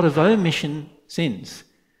in a lot of omission sins.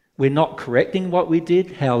 We're not correcting what we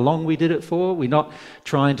did, how long we did it for. We're not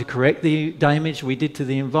trying to correct the damage we did to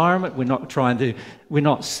the environment. We're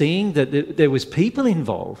not seeing that there was people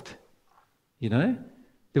involved. There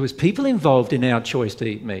was people involved in our choice to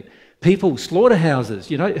eat meat. People, slaughterhouses,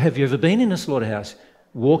 have you ever been in a slaughterhouse?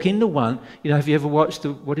 Walk into one, have you ever watched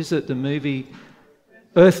the movie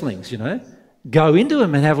Earthlings, Go into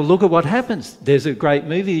them and have a look at what happens. There's a great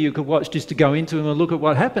movie you could watch just to go into them and look at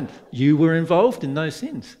what happened. You were involved in those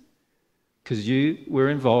sins because you were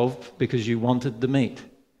involved because you wanted the meat,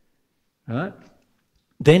 right?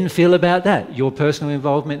 Then feel about that, your personal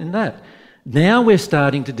involvement in that. Now we're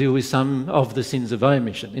starting to deal with some of the sins of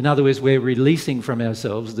omission. In other words, we're releasing from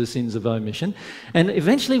ourselves the sins of omission. And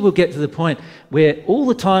eventually we'll get to the point where all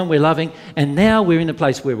the time we're loving, and now we're in a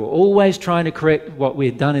place where we're always trying to correct what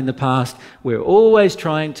we've done in the past. We're always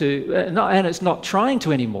trying to, and it's not trying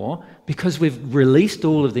to anymore because we've released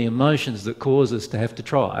all of the emotions that cause us to have to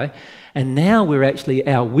try. And now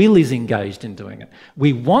our will is engaged in doing it.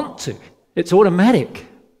 We want to. It's automatic.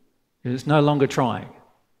 It's no longer trying,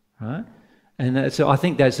 right? And so I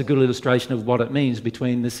think that's a good illustration of what it means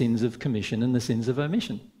between the sins of commission and the sins of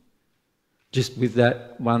omission. Just with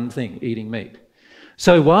that one thing, eating meat.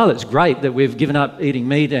 So while it's great that we've given up eating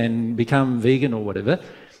meat and become vegan or whatever,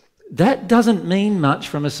 that doesn't mean much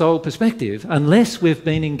from a soul perspective unless we've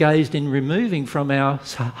been engaged in removing from our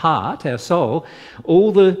heart, our soul,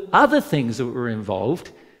 all the other things that were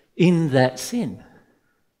involved in that sin.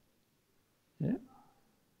 Yeah?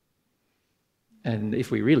 And if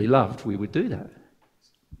we really loved, we would do that.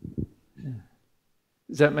 Yeah.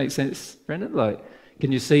 Does that make sense, Brendan?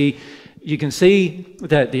 You can see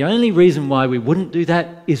that the only reason why we wouldn't do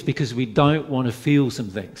that is because we don't want to feel some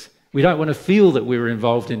things. We don't want to feel that we were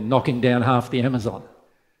involved in knocking down half the Amazon.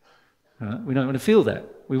 Right? We don't want to feel that.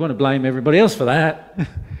 We want to blame everybody else for that.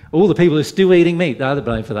 All the people who are still eating meat, they're to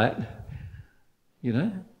blame for that.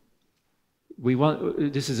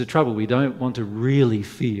 This is the trouble. We don't want to really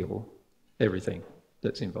feel everything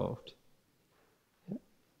that's involved.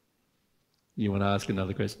 You want to ask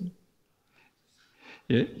another question?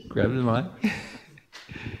 Yeah, grab the mic.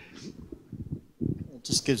 It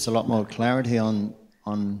just gives a lot more clarity on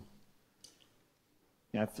you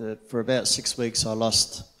know, for about 6 weeks I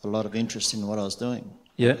lost a lot of interest in what I was doing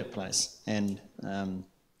at the place. And, you know,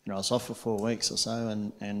 I was off for 4 weeks or so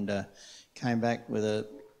and came back with a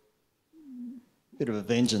bit of a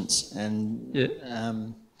vengeance. And,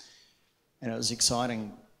 and it was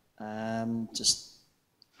exciting, just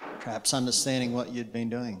perhaps understanding what you'd been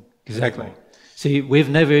doing. Exactly. See, we've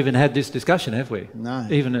never even had this discussion, have we? No.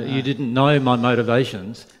 Even you didn't know my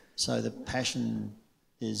motivations. So the passion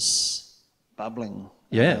is bubbling.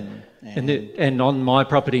 Yeah. And on my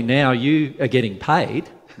property now, you are getting paid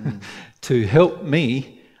to help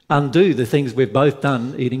me undo the things we've both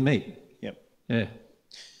done eating meat. Yep. Yeah.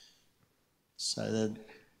 So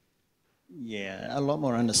a lot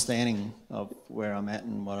more understanding of where I'm at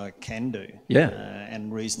and what I can do. Yeah.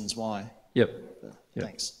 And reasons why. Yep.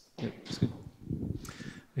 Thanks. Yep. That's good.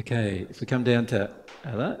 Okay, if we come down to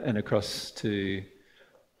Ella and across to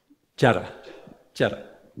Jada.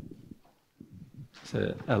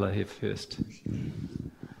 So Ella here first.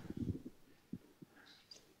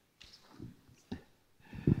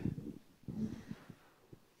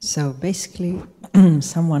 So basically,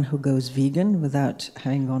 someone who goes vegan without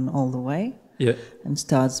having gone all the way, and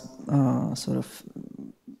starts sort of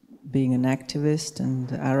being an activist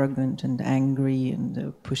and arrogant and angry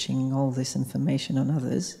and pushing all this information on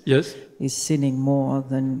others, is sinning more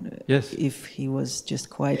than if he was just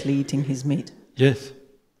quietly eating his meat. Yes.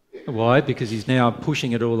 Why? Because he's now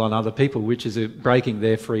pushing it all on other people, which is breaking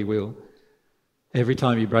their free will. Every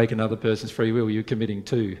time you break another person's free will, you're committing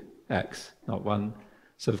 2 acts, not 1.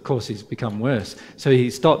 So of course he's become worse. So he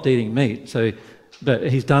stopped eating meat, but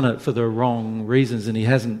he's done it for the wrong reasons and he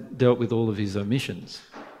hasn't dealt with all of his omissions.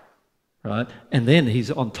 Right? And then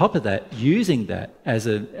he's on top of that using that as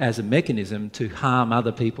a mechanism to harm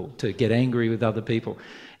other people, to get angry with other people.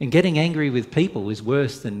 And getting angry with people is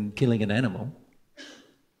worse than killing an animal.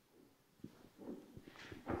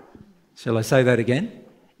 Shall I say that again?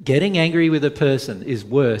 Getting angry with a person is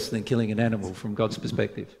worse than killing an animal from God's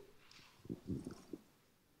perspective.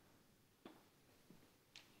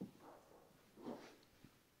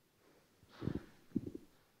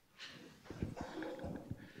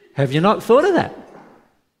 Have you not thought of that?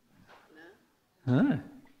 No.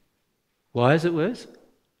 Why is it worse?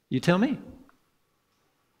 You tell me.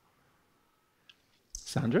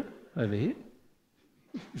 Sandra, over here.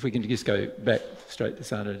 If we can just go back straight to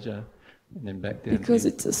Sandra, Joe, and then back down. Because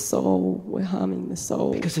it's a soul. We're harming the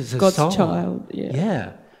soul. Because it's a God's soul. child.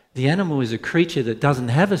 Yeah. The animal is a creature that doesn't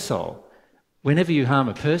have a soul. Whenever you harm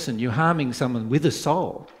a person, you're harming someone with a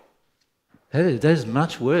soul. That is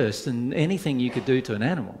much worse than anything you could do to an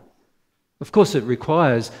animal. Of course, it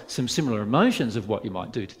requires some similar emotions of what you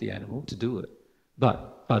might do to the animal to do it.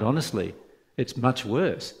 But honestly, it's much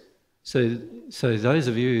worse. So those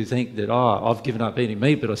of you who think that, I've given up eating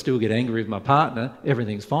meat, but I still get angry with my partner,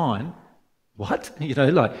 everything's fine. What?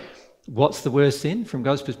 What's the worst sin from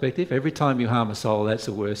God's perspective? Every time you harm a soul, that's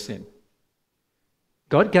the worst sin.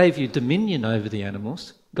 God gave you dominion over the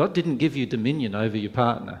animals. God didn't give you dominion over your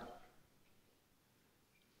partner.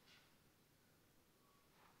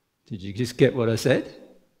 Did you just get what I said?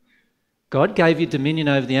 God gave you dominion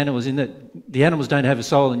over the animals in that the animals don't have a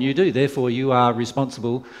soul and you do, therefore you are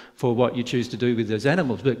responsible for what you choose to do with those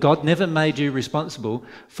animals. But God never made you responsible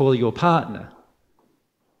for your partner.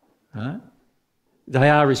 Right? They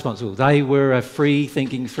are responsible. They were a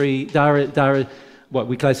free-thinking, they're what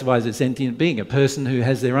we classify as a sentient being, a person who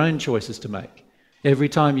has their own choices to make. Every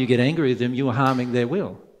time you get angry with them, you are harming their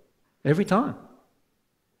will. Every time.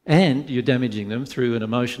 And you're damaging them through an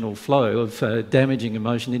emotional flow of damaging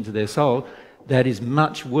emotion into their soul. That is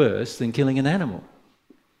much worse than killing an animal.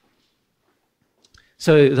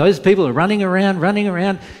 So those people are running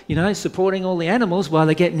around, supporting all the animals while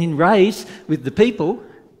they're getting enraged with the people.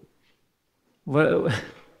 Well,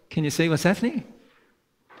 can you see what's happening?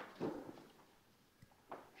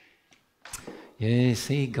 Yeah,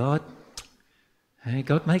 see, God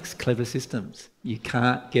makes clever systems. You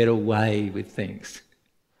can't get away with things.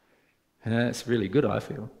 And that's really good, I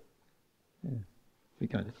feel. Yeah.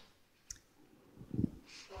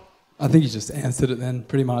 I think you just answered it then,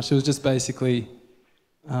 pretty much. It was just basically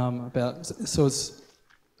about... So it's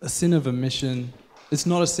a sin of omission. It's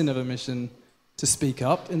not a sin of omission to speak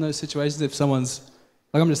up in those situations. If someone's...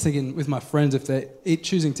 Like, I'm just thinking with my friends, if they're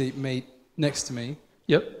choosing to eat meat next to me,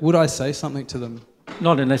 would I say something to them?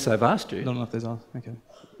 Not unless they've asked you. Not unless they've asked, okay.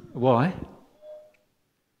 Why?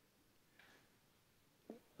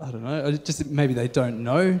 I don't know. Just maybe they don't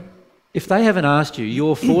know. If they haven't asked you,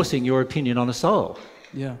 you're forcing your opinion on a soul.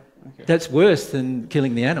 Yeah. Okay. That's worse than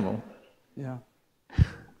killing the animal. Yeah.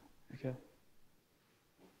 Okay.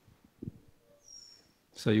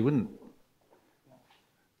 So you wouldn't.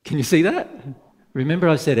 Can you see that? Remember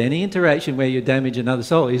I said any interaction where you damage another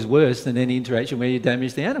soul is worse than any interaction where you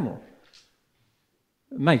damage the animal.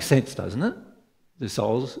 It makes sense, doesn't it? The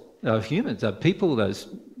souls of humans are people,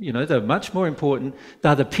 they're much more important.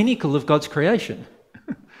 They're the pinnacle of God's creation.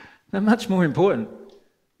 They're much more important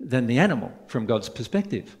than the animal from God's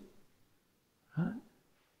perspective. Right?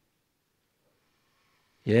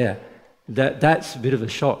 Yeah, that's a bit of a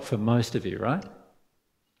shock for most of you, right?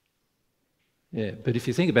 Yeah, but if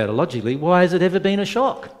you think about it logically, why has it ever been a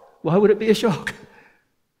shock? Why would it be a shock?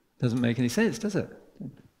 Doesn't make any sense, does it?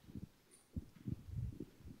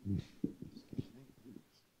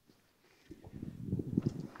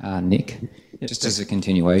 Nick, just as a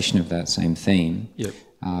continuation of that same theme,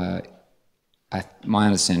 my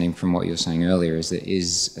understanding from what you were saying earlier is that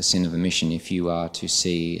is a sin of omission if you are to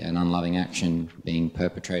see an unloving action being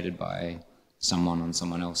perpetrated by someone on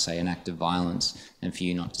someone else, say an act of violence, and for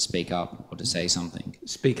you not to speak up or to say something.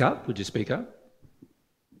 Speak up? Would you speak up?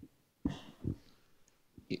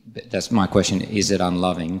 That's my question. Is it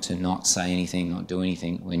unloving to not say anything, not do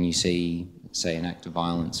anything when you see, say, an act of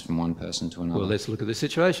violence from one person to another? Well, let's look at the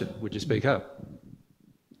situation. Would you speak up?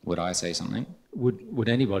 Would I say something? Would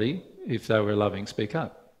anybody, if they were loving, speak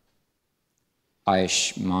up?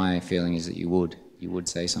 My feeling is that you would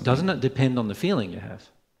say something. Doesn't it depend on the feeling you have?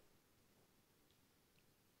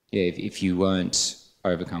 Yeah, if you weren't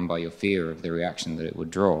overcome by your fear of the reaction that it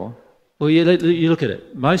would draw. Well, you look at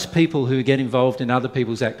it. Most people who get involved in other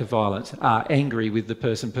people's act of violence are angry with the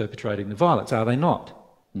person perpetrating the violence, are they not?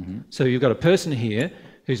 Mm-hmm. So you've got a person here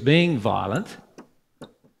who's being violent,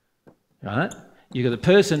 right? You've got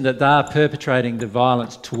the person that they're perpetrating the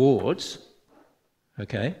violence towards,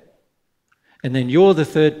 okay? And then you're the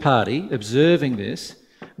third party observing this.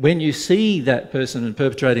 When you see that person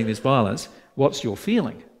perpetrating this violence, what's your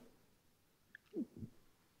feeling?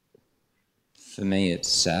 For me, it's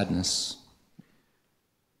sadness.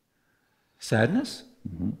 Sadness?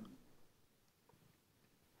 Mm-hmm.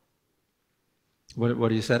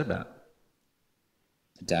 What are you sad about?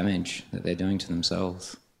 The damage that they're doing to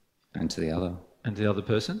themselves and to the other. And to the other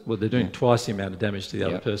person? Well, they're doing twice the amount of damage to the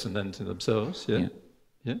other person than to themselves, yeah.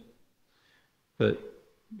 But,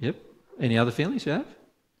 any other feelings you have?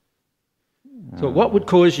 So what would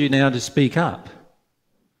cause you now to speak up?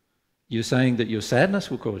 You're saying that your sadness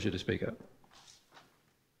will cause you to speak up.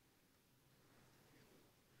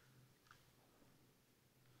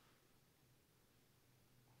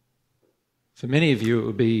 For many of you, it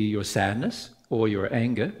would be your sadness or your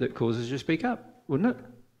anger that causes you to speak up, wouldn't it?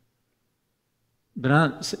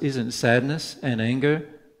 But isn't sadness and anger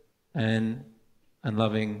and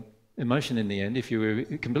unloving emotion in the end? If you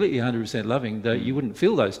were completely 100% loving, you wouldn't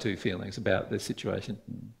feel those two feelings about the situation.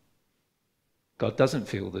 God doesn't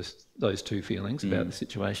feel those two feelings about the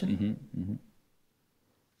situation. Mm-hmm. Mm-hmm.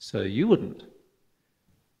 So you wouldn't.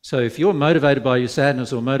 So if you're motivated by your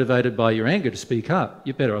sadness or motivated by your anger to speak up,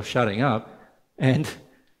 you're better off shutting up and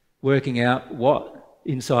working out what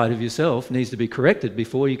inside of yourself needs to be corrected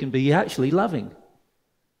before you can be actually loving.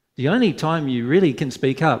 The only time you really can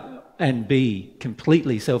speak up and be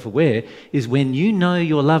completely self-aware is when you know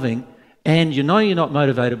you're loving and you know you're not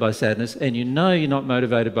motivated by sadness and you know you're not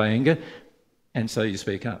motivated by anger, and so you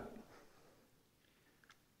speak up.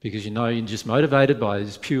 Because you know you're just motivated by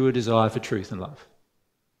this pure desire for truth and love.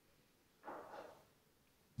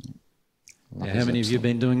 Now, how many of you have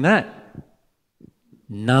been doing that?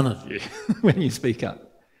 None of you, when you speak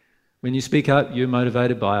up. When you speak up, you're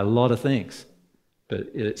motivated by a lot of things, but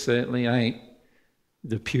it certainly ain't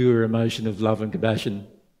the pure emotion of love and compassion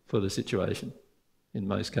for the situation in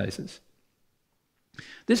most cases.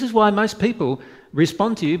 This is why most people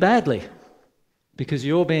respond to you badly, because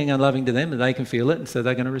you're being unloving to them and they can feel it, and so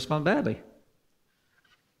they're going to respond badly.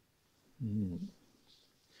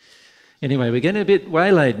 Anyway, we're getting a bit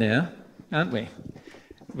waylaid now, aren't we?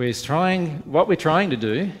 What we're trying to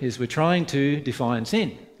do is we're trying to define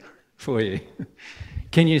sin for you.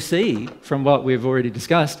 Can you see from what we've already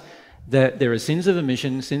discussed that there are sins of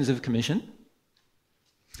omission, sins of commission?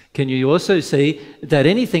 Can you also see that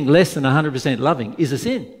anything less than 100% loving is a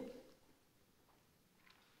sin?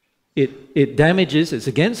 It damages, it's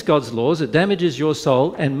against God's laws, it damages your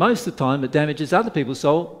soul, and most of the time it damages other people's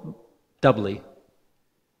soul doubly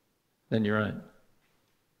than your own.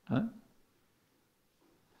 Right?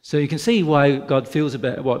 So you can see why God feels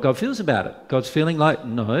about what God feels about it. God's feeling like,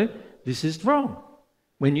 no, this is wrong.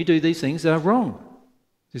 When you do these things, they're wrong.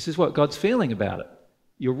 This is what God's feeling about it.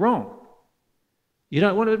 You're wrong. You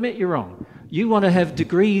don't want to admit you're wrong. You want to have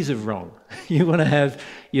degrees of wrong. You want to have,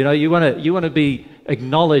 you want to be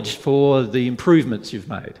acknowledged for the improvements you've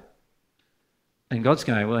made. And God's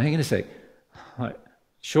going, well, hang on a sec. Like,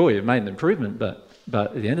 sure, you've made an improvement, but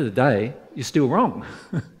at the end of the day, you're still wrong.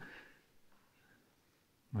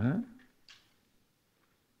 Right?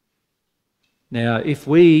 Now, if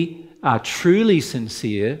we are truly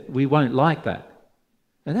sincere, we won't like that.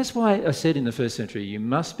 And that's why I said in the first century, you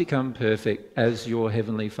must become perfect as your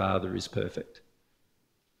heavenly Father is perfect.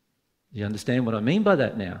 You understand what I mean by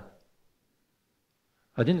that now?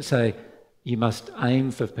 I didn't say you must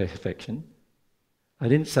aim for perfection. I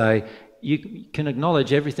didn't say you can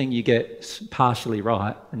acknowledge everything you get partially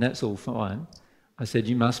right, and that's all fine. I said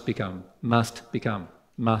you must become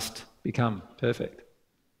perfect.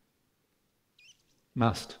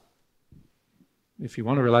 Must. If you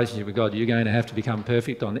want a relationship with God, you're going to have to become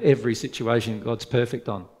perfect on every situation God's perfect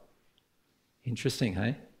on. Interesting,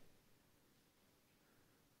 hey?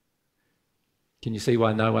 Can you see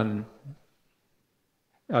why no one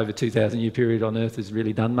over 2,000 year period on earth has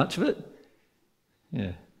really done much of it?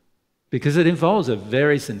 Yeah. Because it involves a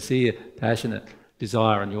very sincere, passionate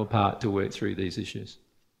desire on your part to work through these issues.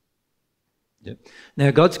 Yep.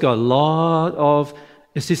 Now, God's got a lot of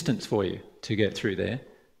assistance for you to get through there,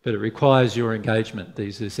 but it requires your engagement,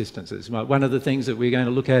 these assistances. One of the things that we're going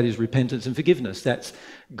to look at is repentance and forgiveness. That's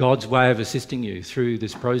God's way of assisting you through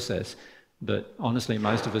this process, but honestly,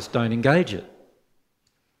 most of us don't engage it.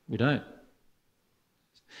 We don't.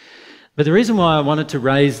 But the reason why I wanted to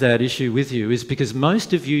raise that issue with you is because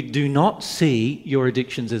most of you do not see your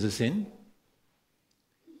addictions as a sin.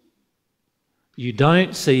 You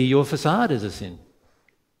don't see your facade as a sin.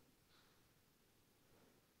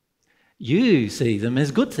 You see them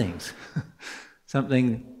as good things,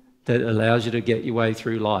 something that allows you to get your way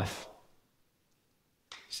through life.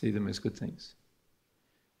 See them as good things.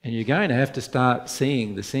 And you're going to have to start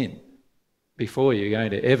seeing the sin before you're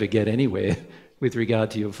going to ever get anywhere with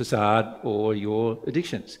regard to your facade or your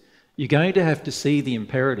addictions. You're going to have to see the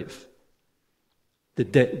imperative, the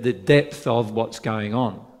depth of what's going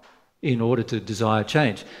on in order to desire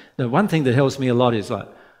change. Now, one thing that helps me a lot is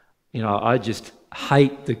I just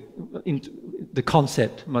hate the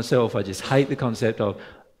concept myself. I just hate the concept of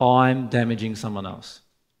I'm damaging someone else.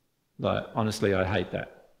 Honestly, I hate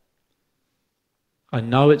that. I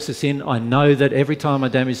know it's a sin. I know that every time I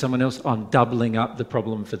damage someone else, I'm doubling up the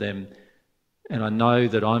problem for them. And I know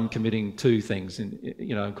that I'm committing two things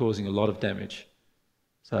and, causing a lot of damage.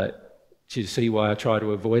 So do you see why I try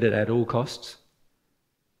to avoid it at all costs?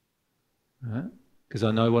 Right? Because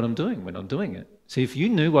I know what I'm doing when I'm doing it. See, if you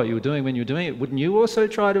knew what you were doing when you were doing it, wouldn't you also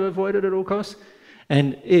try to avoid it at all costs?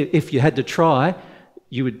 And if you had to try,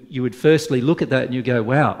 you would firstly look at that and you go,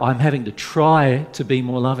 wow, I'm having to try to be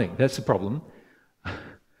more loving. That's the problem.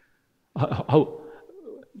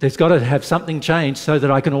 There's got to have something change so that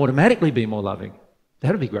I can automatically be more loving.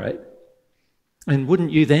 That would be great. And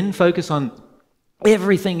wouldn't you then focus on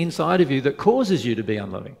everything inside of you that causes you to be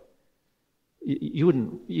unloving?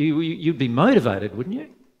 You'd be motivated, wouldn't you,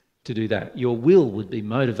 to do that? Your will would be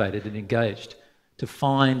motivated and engaged to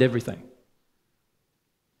find everything.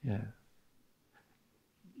 Yeah.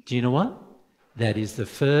 Do you know what? That is the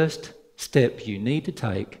first step you need to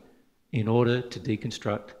take in order to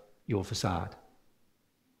deconstruct your facade.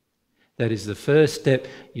 That is the first step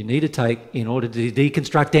you need to take in order to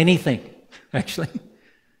deconstruct anything, actually.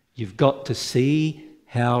 You've got to see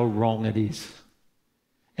how wrong it is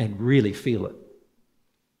and really feel it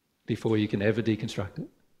before you can ever deconstruct it.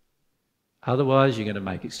 Otherwise, you're going to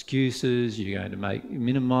make excuses, you're going to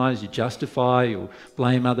minimise, you justify, you'll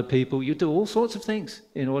blame other people, you do all sorts of things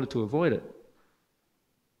in order to avoid it.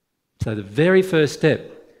 So the very first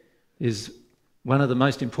step is one of the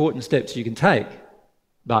most important steps you can take,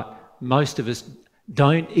 but most of us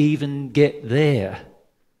don't even get there.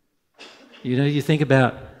 You think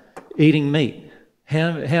about eating meat.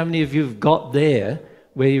 How many of you have got there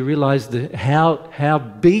where you realise how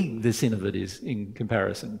big the sin of it is in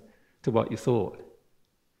comparison to what you thought?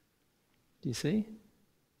 Do you see?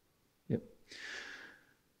 Yep.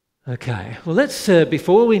 Okay, well let's,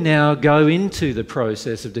 before we now go into the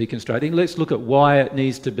process of deconstructing, let's look at why it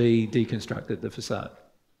needs to be deconstructed, the facade.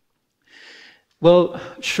 Well,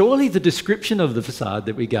 surely the description of the facade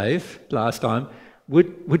that we gave last time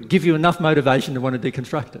would give you enough motivation to want to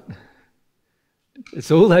deconstruct it. It's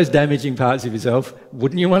all those damaging parts of yourself.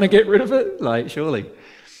 Wouldn't you want to get rid of it? Surely.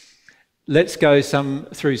 Let's go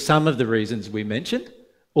through some of the reasons we mentioned.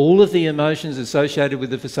 All of the emotions associated with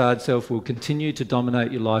the facade self will continue to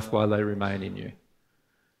dominate your life while they remain in you.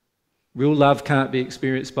 Real love can't be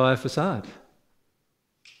experienced by a facade.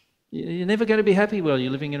 You're never going to be happy while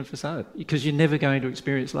you're living in a facade because you're never going to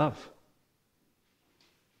experience love.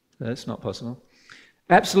 That's not possible.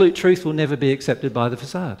 Absolute truth will never be accepted by the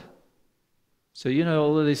facade. So, you know,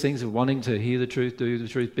 all of these things of wanting to hear the truth, do the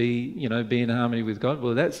truth, be in harmony with God,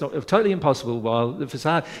 well, that's not totally impossible while the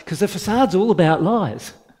facade, because the facade's all about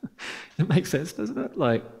lies. It makes sense, doesn't it?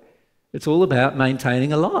 Like, it's all about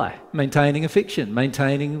maintaining a lie, maintaining a fiction,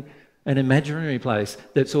 maintaining an imaginary place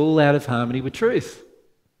that's all out of harmony with truth.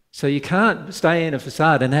 So you can't stay in a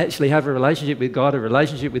facade and actually have a relationship with God, a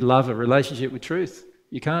relationship with love, a relationship with truth.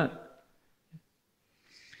 You can't.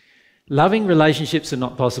 Loving relationships are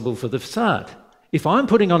not possible for the facade. If I'm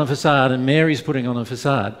putting on a facade and Mary's putting on a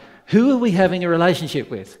facade, who are we having a relationship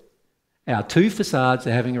with? Our two facades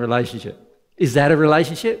are having a relationship. Is that a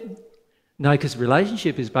relationship? No, because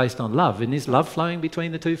relationship is based on love. And is love flowing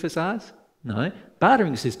between the two facades? No.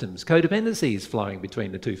 Bartering systems, codependency is flowing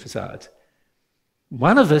between the two facades.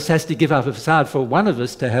 One of us has to give up a facade for one of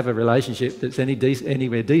us to have a relationship that's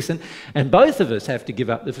anywhere decent, and both of us have to give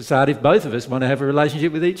up the facade if both of us want to have a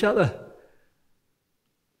relationship with each other.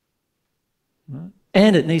 Right?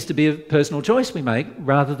 And it needs to be a personal choice we make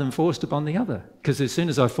rather than forced upon the other. Because as soon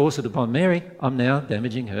as I force it upon Mary, I'm now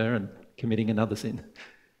damaging her and committing another sin.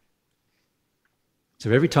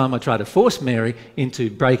 So every time I try to force Mary into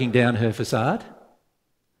breaking down her facade,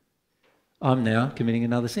 I'm now committing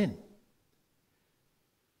another sin.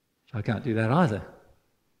 I can't do that either.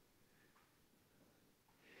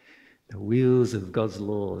 The wheels of God's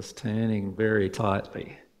law is turning very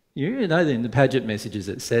tightly. You know that in the Paget messages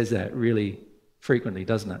it says that really frequently,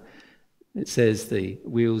 doesn't it? It says the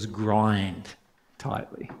wheels grind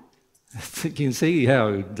tightly. You can see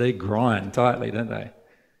how they grind tightly, don't they?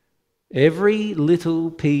 Every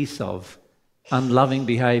little piece of unloving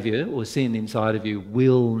behaviour or sin inside of you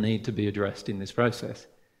will need to be addressed in this process.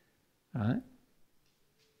 Right?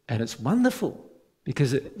 And it's wonderful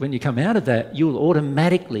because when you come out of that, you'll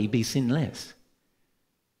automatically be sinless.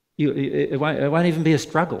 It won't even be a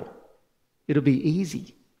struggle. It'll be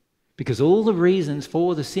easy because all the reasons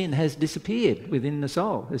for the sin has disappeared within the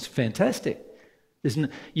soul. It's fantastic.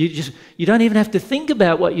 You don't even have to think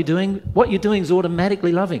about what you're doing. What you're doing is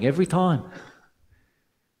automatically loving every time.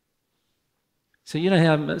 So you know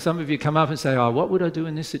how some of you come up and say, oh, what would I do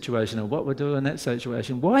in this situation or what would I do in that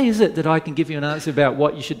situation? Why is it that I can give you an answer about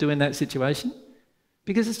what you should do in that situation?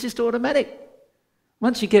 Because it's just automatic.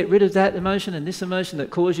 Once you get rid of that emotion and this emotion that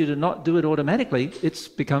caused you to not do it automatically, it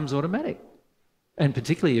becomes automatic. And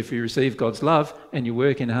particularly if you receive God's love and you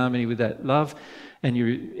work in harmony with that love and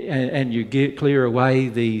you clear away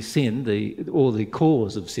the sin, or the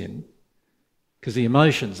cause of sin, because the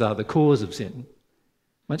emotions are the cause of sin.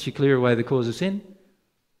 Once you clear away the cause of sin,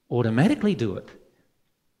 automatically do it.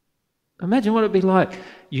 Imagine what it would be like.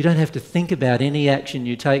 You don't have to think about any action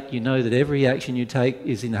you take. You know that every action you take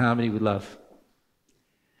is in harmony with love.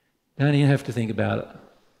 You don't even have to think about it.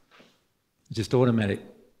 It's just automatic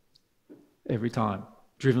every time,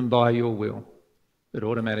 driven by your will, but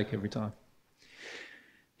automatic every time.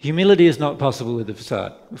 Humility is not possible with the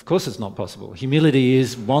facade. Of course it's not possible. Humility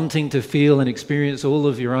is wanting to feel and experience all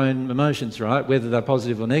of your own emotions, right? Whether they're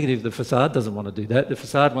positive or negative, the facade doesn't want to do that. The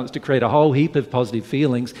facade wants to create a whole heap of positive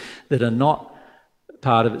feelings that are not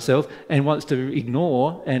part of itself and wants to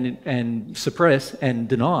ignore and suppress and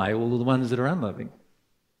deny all of the ones that are unloving.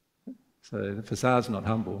 So the facade's not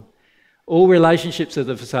humble. All relationships of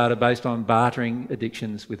the facade are based on bartering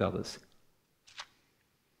addictions with others.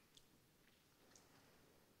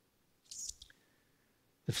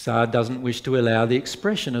 The facade doesn't wish to allow the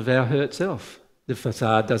expression of our hurt self. The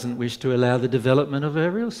facade doesn't wish to allow the development of our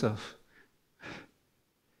real self.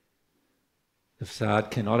 The facade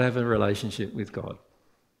cannot have a relationship with God.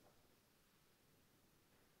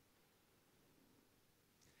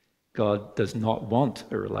 God does not want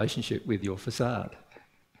a relationship with your facade.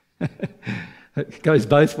 It goes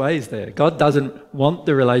both ways there. God doesn't want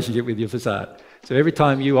the relationship with your facade. So every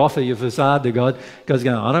time you offer your facade to God, God's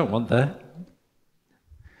going, I don't want that.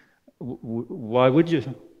 Why would you?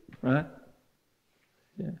 Right?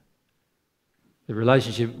 Yeah. The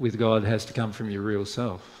relationship with God has to come from your real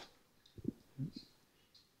self.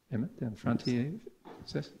 Emma, down the front here.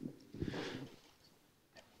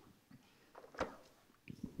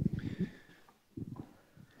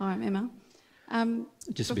 Hi, I'm Emma.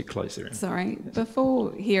 Just a bit closer. Emma. Sorry.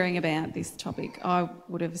 Before hearing about this topic, I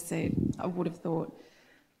would have thought,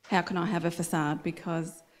 how can I have a facade?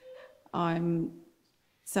 Because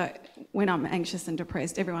so when I'm anxious and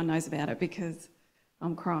depressed, everyone knows about it because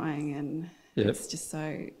I'm crying and it's just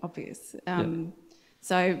so obvious.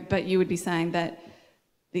 But you would be saying that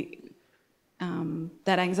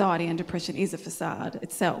that anxiety and depression is a facade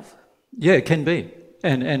itself. Yeah, it can be.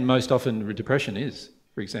 And most often depression is,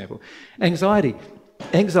 for example. Anxiety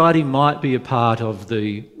might be a part of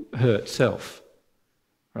the hurt self,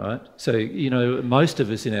 right? So, most of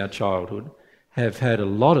us in our childhood have had a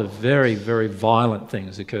lot of very, very violent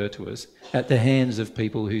things occur to us at the hands of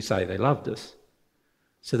people who say they loved us.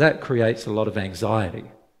 So that creates a lot of anxiety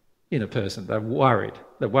in a person. They're worried.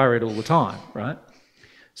 They're worried all the time, right?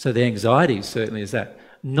 So the anxiety certainly is that.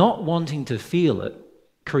 Not wanting to feel it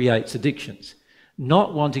creates addictions.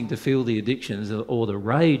 Not wanting to feel the addictions or the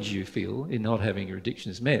rage you feel in not having your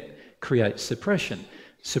addictions met creates suppression.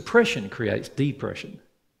 Suppression creates depression.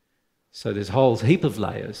 So there's a whole heap of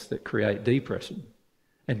layers that create depression.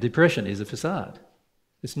 And depression is a facade.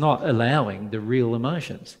 It's not allowing the real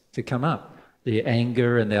emotions to come up, the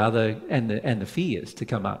anger and the fears to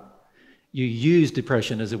come up. You use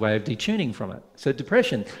depression as a way of detuning from it. So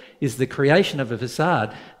depression is the creation of a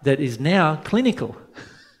facade that is now clinical.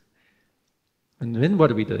 And then what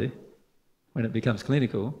do we do when it becomes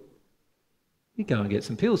clinical? You go and get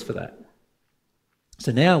some pills for that.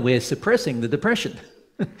 So now we're suppressing the depression.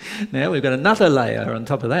 Now we've got another layer on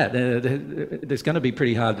top of that. It's going to be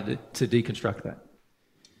pretty hard to deconstruct that.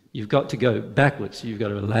 You've got to go backwards. You've got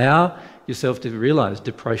to allow yourself to realise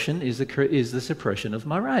depression is the suppression of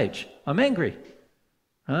my rage. I'm angry,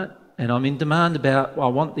 right? And I'm in demand about, I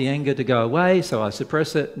want the anger to go away, so I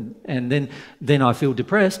suppress it, and then I feel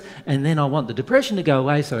depressed, and then I want the depression to go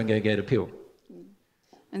away, so I can go get a pill.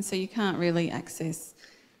 And so you can't really access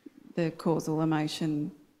the causal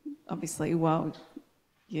emotion, obviously, while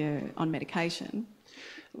you're on medication.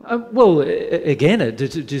 Well, again, it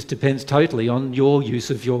just depends totally on your use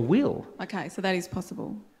of your will. Okay, so that is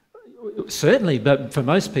possible. Certainly, but for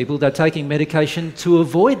most people, they're taking medication to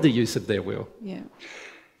avoid the use of their will. Yeah.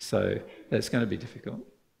 So that's going to be difficult.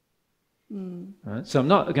 Mm. Right? So I'm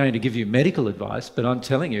not going to give you medical advice, but I'm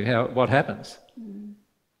telling you what happens. Mm.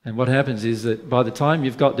 And what happens is that by the time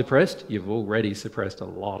you've got depressed, you've already suppressed a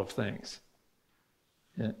lot of things.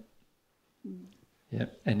 Yeah. Mm. Yeah.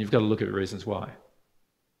 And you've got to look at reasons why.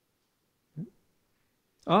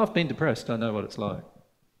 Oh, I've been depressed, I know what it's like.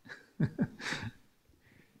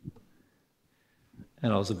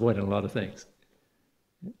 And I was avoiding a lot of things.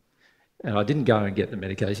 And I didn't go and get the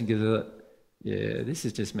medication because I thought, yeah, this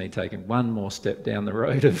is just me taking one more step down the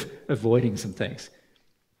road of avoiding some things.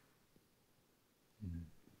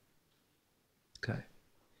 Okay.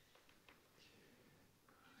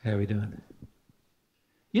 How are we doing?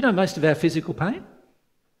 You know most of our physical pain?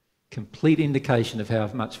 Complete indication of how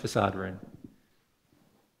much facade we're in.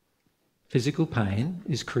 Physical pain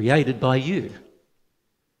is created by you,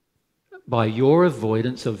 by your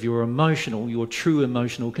avoidance of your true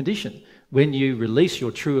emotional condition. When you release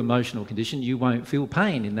your true emotional condition, you won't feel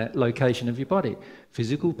pain in that location of your body.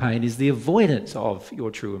 Physical pain is the avoidance of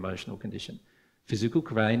your true emotional condition. Physical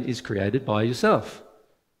pain is created by yourself.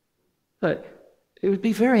 But it would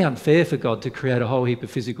be very unfair for God to create a whole heap of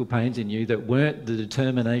physical pains in you that weren't the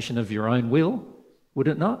determination of your own will, would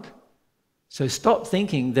it not? So stop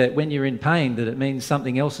thinking that when you're in pain that it means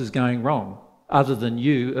something else is going wrong other than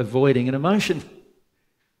you avoiding an emotion.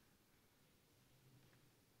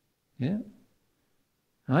 Yeah.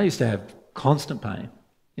 I used to have constant pain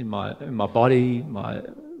in my body, my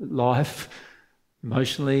life,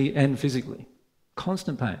 emotionally and physically.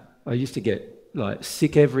 Constant pain. I used to get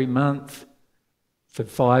sick every month for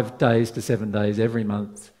 5 days to 7 days every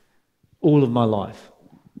month, all of my life.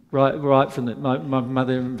 Right from my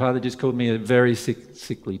mother and father just called me a very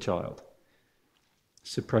sickly child.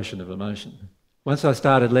 Suppression of emotion. Once I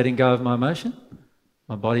started letting go of my emotion,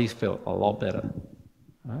 my body felt a lot better.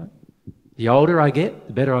 Right? The older I get,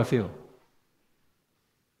 the better I feel.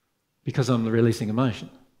 Because I'm releasing emotion.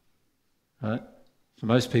 Right? For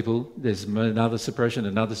most people, there's another suppression.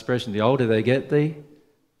 The older they get, the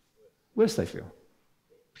worse they feel.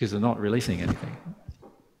 Because they're not releasing anything.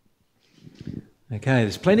 Okay,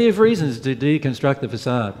 there's plenty of reasons to deconstruct the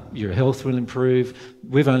facade. Your health will improve.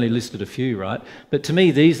 We've only listed a few, right? But to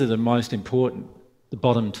me, these are the most important, the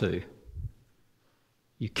bottom two.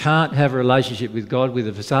 You can't have a relationship with God with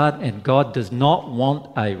a facade, and God does not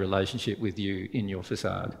want a relationship with you in your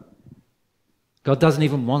facade. God doesn't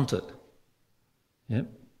even want it. Yep.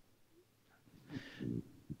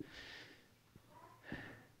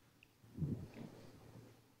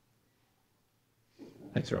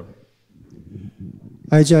 Thanks, Rob.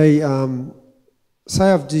 AJ,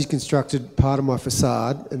 say I've deconstructed part of my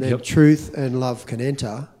facade and then truth and love can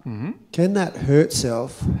enter. Mm-hmm. Can that hurt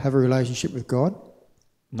self have a relationship with God?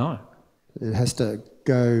 No. It has to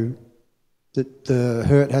go, the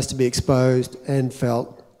hurt has to be exposed and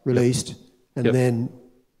felt, released, and then,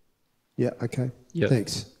 okay,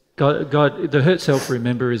 thanks. God, the hurt self,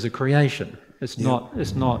 remember, is a creation. It's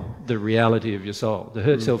not the reality of your soul. The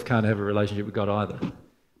hurt self can't have a relationship with God either.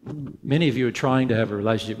 Many of you are trying to have a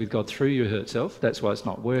relationship with God through your hurt self. That's why it's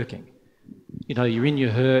not working. You know, you're in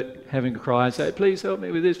your hurt, having a cry and say, please help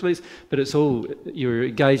me with this, please. But it's all, you're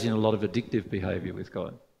engaged in a lot of addictive behaviour with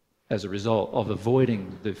God as a result of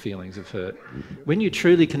avoiding the feelings of hurt. When you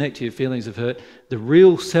truly connect to your feelings of hurt, the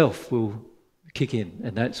real self will kick in,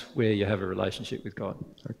 and that's where you have a relationship with God.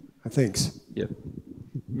 Thanks. Yep.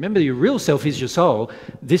 Remember, your real self is your soul.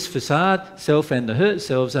 This facade self and the hurt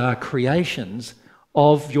selves are creations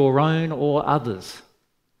of your own or others.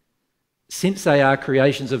 Since they are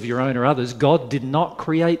creations of your own or others, God did not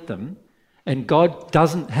create them, and God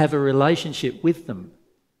doesn't have a relationship with them.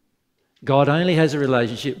 God only has a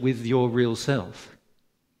relationship with your real self.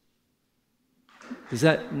 Does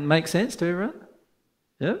that make sense to everyone?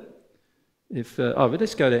 Yeah? But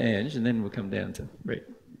let's go to Ange, and then we'll come down to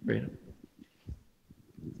Rita.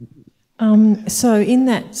 So in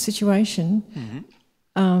that situation,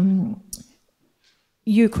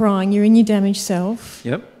 you're crying, you're in your damaged self.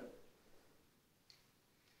 Yep.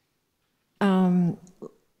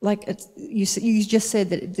 You just said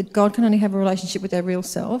that God can only have a relationship with our real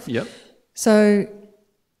self. Yep. So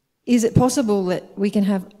is it possible that we can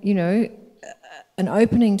have, an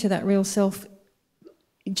opening to that real self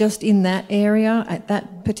just in that area at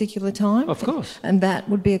that particular time? Of course. And that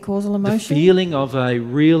would be a causal emotion? The feeling of a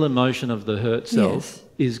real emotion of the hurt self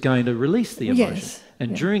is going to release the emotion. Yes.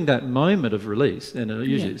 And during that moment of release, and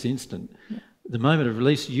usually it's instant, the moment of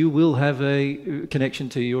release, you will have a connection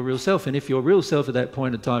to your real self. And if your real self at that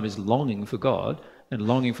point in time is longing for God and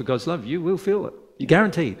longing for God's love, you will feel it. You're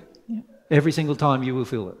guaranteed. Every single time you will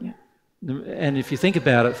feel it. And if you think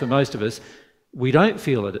about it, for most of us, we don't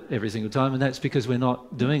feel it every single time, and that's because we're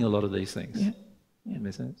not doing a lot of these things. That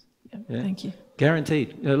makes sense? Thank you.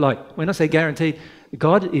 Guaranteed. Like, when I say guaranteed,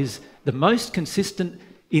 God is the most consistent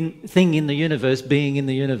thing in the universe being in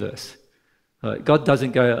the universe. God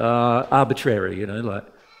doesn't go arbitrary,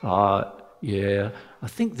 I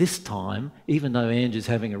think this time, even though Angie's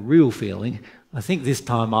having a real feeling, I think this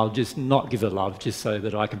time I'll just not give her love just so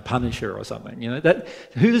that I can punish her or something.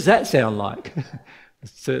 Who does that sound like?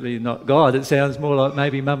 It's certainly not God. It sounds more like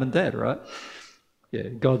maybe mum and dad, right? Yeah,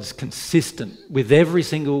 God's consistent. With every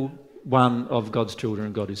single one of God's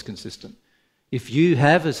children, God is consistent. If you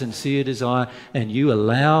have a sincere desire and you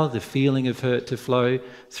allow the feeling of hurt to flow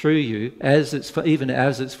through you, even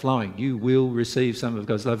as it's flowing, you will receive some of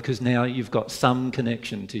God's love, because now you've got some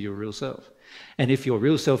connection to your real self. And if your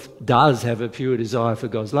real self does have a pure desire for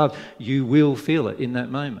God's love, you will feel it in that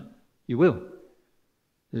moment. You will.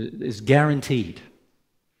 It's guaranteed.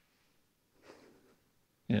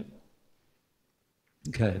 Yeah.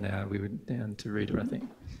 Okay, now we were down to Rita, I think.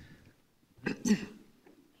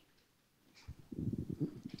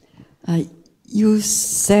 You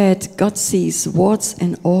said God sees warts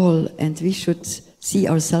and all, and we should see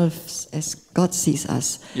ourselves as God sees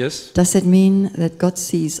us. Yes. Does that mean that God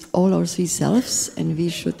sees all our three selves, and we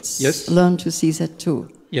should learn to see that too?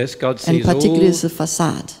 Yes, God sees and particularly the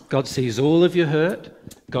facade. God sees all of your hurt.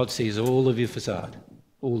 God sees all of your facade.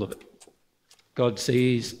 All of it. God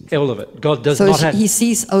sees all of it. God does not have... He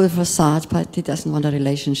sees our facade, but he doesn't want a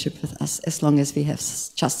relationship with us as long as we have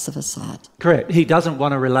just the facade. Correct. He doesn't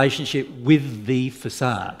want a relationship with the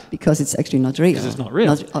facade. Because it's actually not real. Because it's not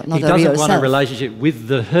real. Not he doesn't want a relationship with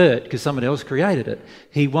the hurt because someone else created it.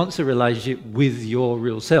 He wants a relationship with your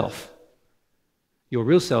real self. Your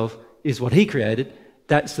real self is what he created.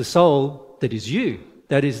 That's the soul that is you.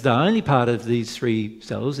 That is the only part of these three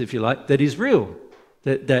cells, if you like, that is real.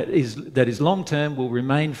 That is long-term, will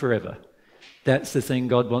remain forever. That's the thing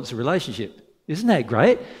God wants a relationship. Isn't that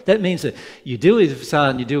great? That means that you deal with your facade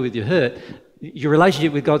and you deal with your hurt, your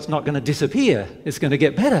relationship with God's not going to disappear. It's going to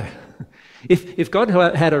get better. If God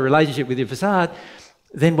had a relationship with your facade,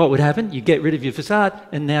 then what would happen? You get rid of your facade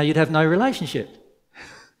and now you'd have no relationship.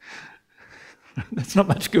 That's not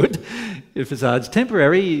much good. Your facade's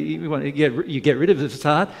temporary, you get rid of the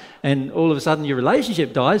facade, and all of a sudden your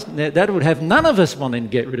relationship dies. That would have none of us wanting to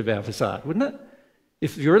get rid of our facade, wouldn't it?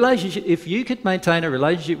 If you could maintain a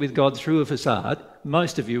relationship with God through a facade,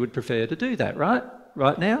 most of you would prefer to do that, right?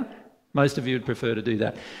 Right now? Most of you would prefer to do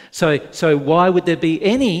that. So why would there be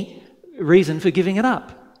any reason for giving it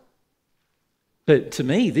up? But to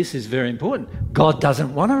me, this is very important. God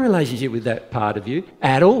doesn't want a relationship with that part of you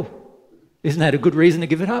at all. Isn't that a good reason to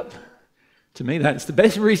give it up? To me, that's the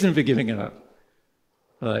best reason for giving it up.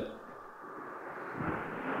 Right.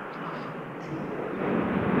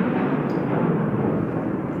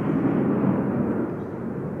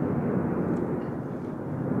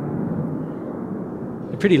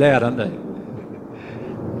 pretty loud, aren't they?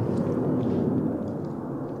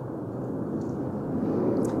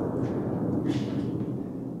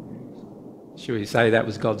 Should we say that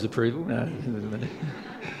was God's approval? No.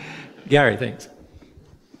 Gary, thanks.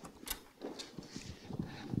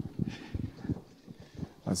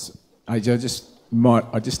 I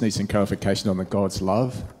just need some clarification on the God's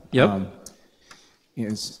love. Yep.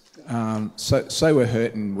 So we're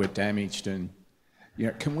hurt and we're damaged, and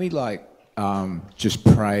can we just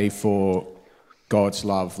pray for God's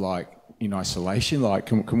love in isolation?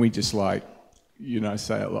 Can we just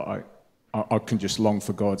say it like I can just long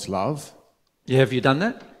for God's love? Yeah, have you done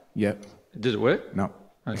that? Yep. Did it work? No.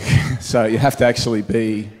 Okay. So you have to actually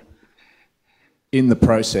be in the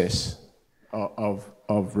process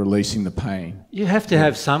of releasing the pain. You have to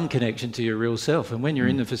have some connection to your real self, and when you're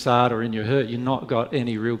in the facade or in your hurt, you've not got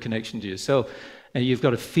any real connection to yourself, and you've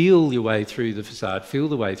got to feel your way through the facade, feel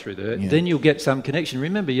the way through the hurt. Then you'll get some connection.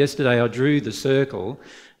 Remember yesterday I drew the circle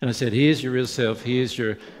and I said, here's your real self, here's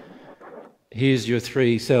your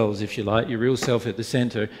three cells, if you like, your real self at the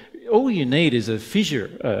centre. All you need is a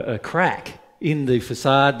fissure, a crack in the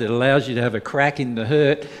facade that allows you to have a crack in the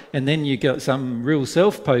hurt, and then you got some real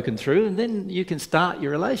self poking through, and then you can start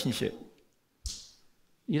your relationship.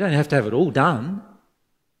 You don't have to have it all done,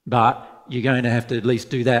 but you're going to have to at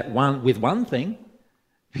least do that with one thing,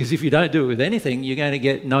 because if you don't do it with anything, you're going to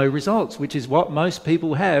get no results, which is what most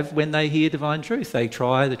people have when they hear divine truth. They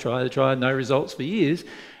try, no results for years,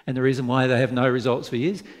 and the reason why they have no results for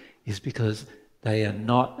years is because they are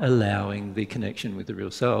not allowing the connection with the real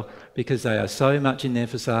self, because they are so much in their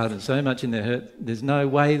facade and so much in their hurt, there's no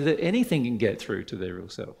way that anything can get through to their real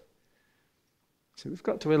self. So we've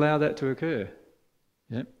got to allow that to occur.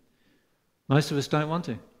 Yeah. Most of us don't want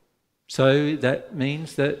to. So that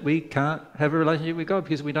means that we can't have a relationship with God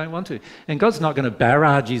because we don't want to. And God's not going to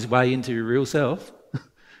barrage his way into your real self.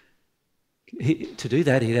 To do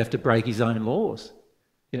that, he'd have to break his own laws.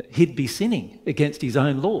 He'd be sinning against his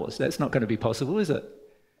own laws. That's not going to be possible, is it?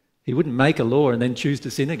 He wouldn't make a law and then choose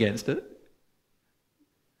to sin against it.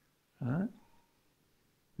 All right?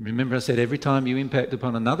 Remember I said every time you impact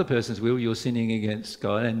upon another person's will, you're sinning against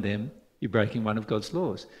God and them. You're breaking one of God's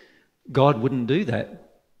laws. God wouldn't do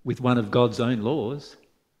that with one of God's own laws.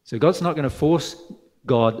 So God's not going to force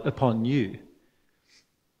God upon you.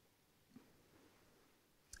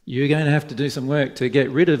 You're going to have to do some work to get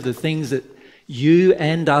rid of the things that you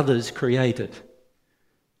and others created.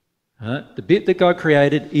 The bit that God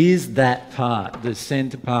created is that part, the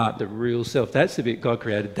centre part, the real self. That's the bit God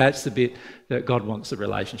created. That's the bit that God wants a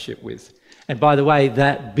relationship with. And by the way,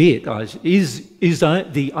 that bit is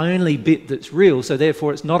the only bit that's real, so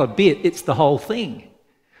therefore it's not a bit, it's the whole thing.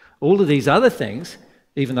 All of these other things,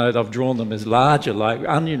 even though I've drawn them as larger, like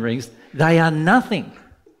onion rings, they are nothing.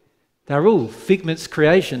 They're all figments,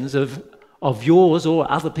 creations of yours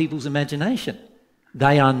or other people's imagination.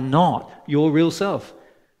 They are not your real self.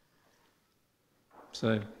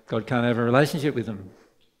 So God can't have a relationship with them.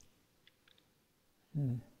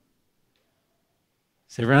 Does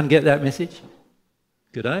everyone get that message?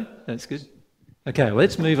 Good, eh? That's good. Okay, well,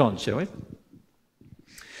 let's move on, shall we?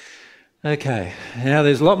 Okay, now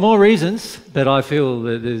there's a lot more reasons, but I feel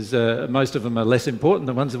that there's most of them are less important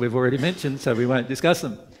than the ones that we've already mentioned, so we won't discuss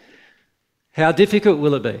them. How difficult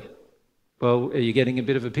will it be? Well, are you getting a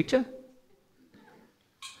bit of a picture?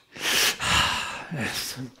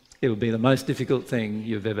 Yes. It will be the most difficult thing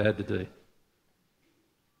you've ever had to do,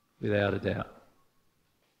 without a doubt.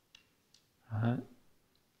 All right.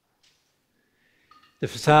 The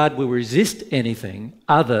facade will resist anything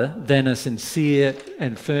other than a sincere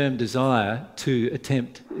and firm desire to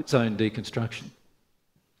attempt its own deconstruction.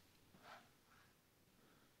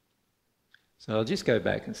 So I'll just go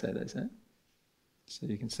back and say those, so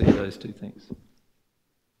you can see those two things.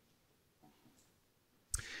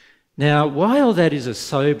 Now, while that is a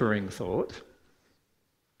sobering thought,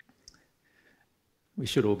 we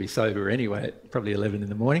should all be sober anyway, at probably 11 in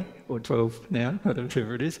the morning, or 12 now,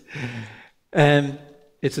 whatever it is.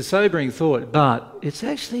 It's a sobering thought, but it's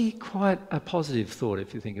actually quite a positive thought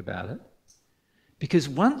if you think about it. Because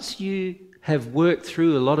once you have worked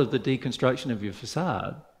through a lot of the deconstruction of your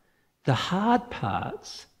facade, the hard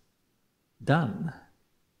part's done.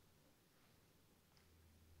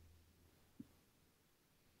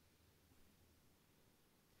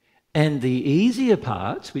 And the easier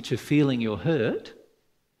parts, which are feeling your hurt,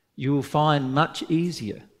 you will find much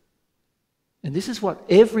easier. And this is what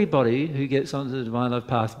everybody who gets onto the divine love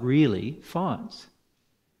path really finds.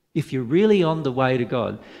 If you're really on the way to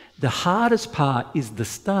God, the hardest part is the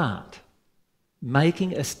start,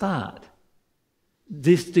 making a start.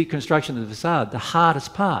 this deconstruction of the facade, the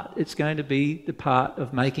hardest part. It's going to be the part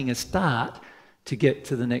of making a start to get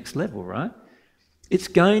to the next level, right? It's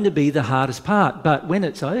going to be the hardest part, but when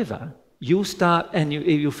it's over, you'll start, and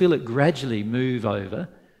you'll feel it gradually move over.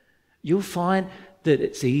 You'll find that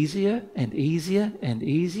it's easier and easier and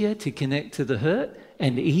easier to connect to the hurt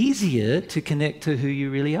and easier to connect to who you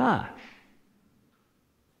really are.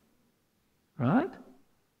 Right?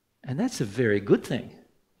 And that's a very good thing,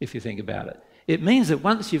 if you think about it. It means that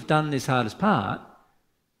once you've done this hardest part,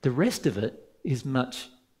 the rest of it is much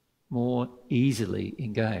more easily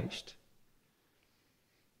engaged.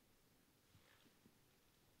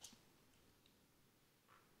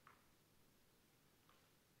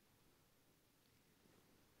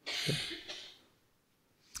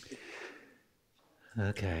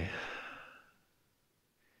 Okay.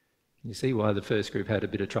 Can you see why the first group had a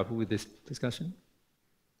bit of trouble with this discussion?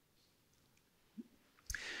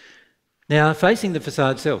 Now, facing the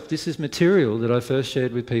facade self, this is material that I first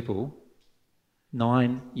shared with people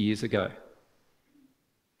 9 years ago.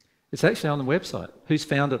 It's actually on the website. Who's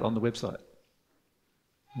found it on the website?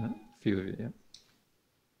 A few of you, yeah.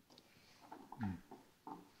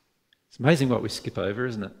 It's amazing what we skip over,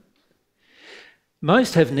 isn't it?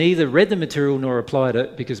 Most have neither read the material nor applied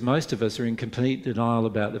it because most of us are in complete denial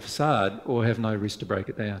about the facade or have no risk to break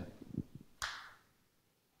it down.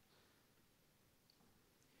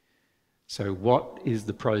 So what is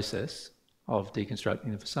the process of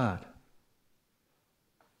deconstructing the facade?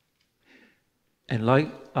 And like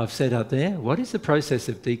I've said up there, what is the process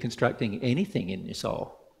of deconstructing anything in your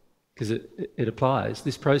soul? Because it applies,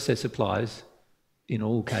 this process applies in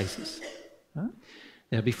all cases. Right?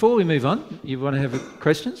 Now, before we move on, you want to have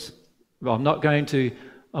questions? Well, I'm going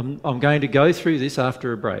to go through this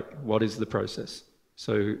after a break. What is the process?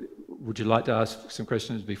 So would you like to ask some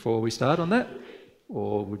questions before we start on that?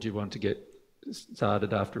 Or would you want to get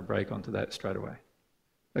started after a break onto that straight away?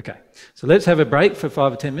 Okay, so let's have a break for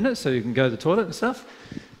 5 or 10 minutes so you can go to the toilet and stuff,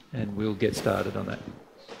 and we'll get started on that.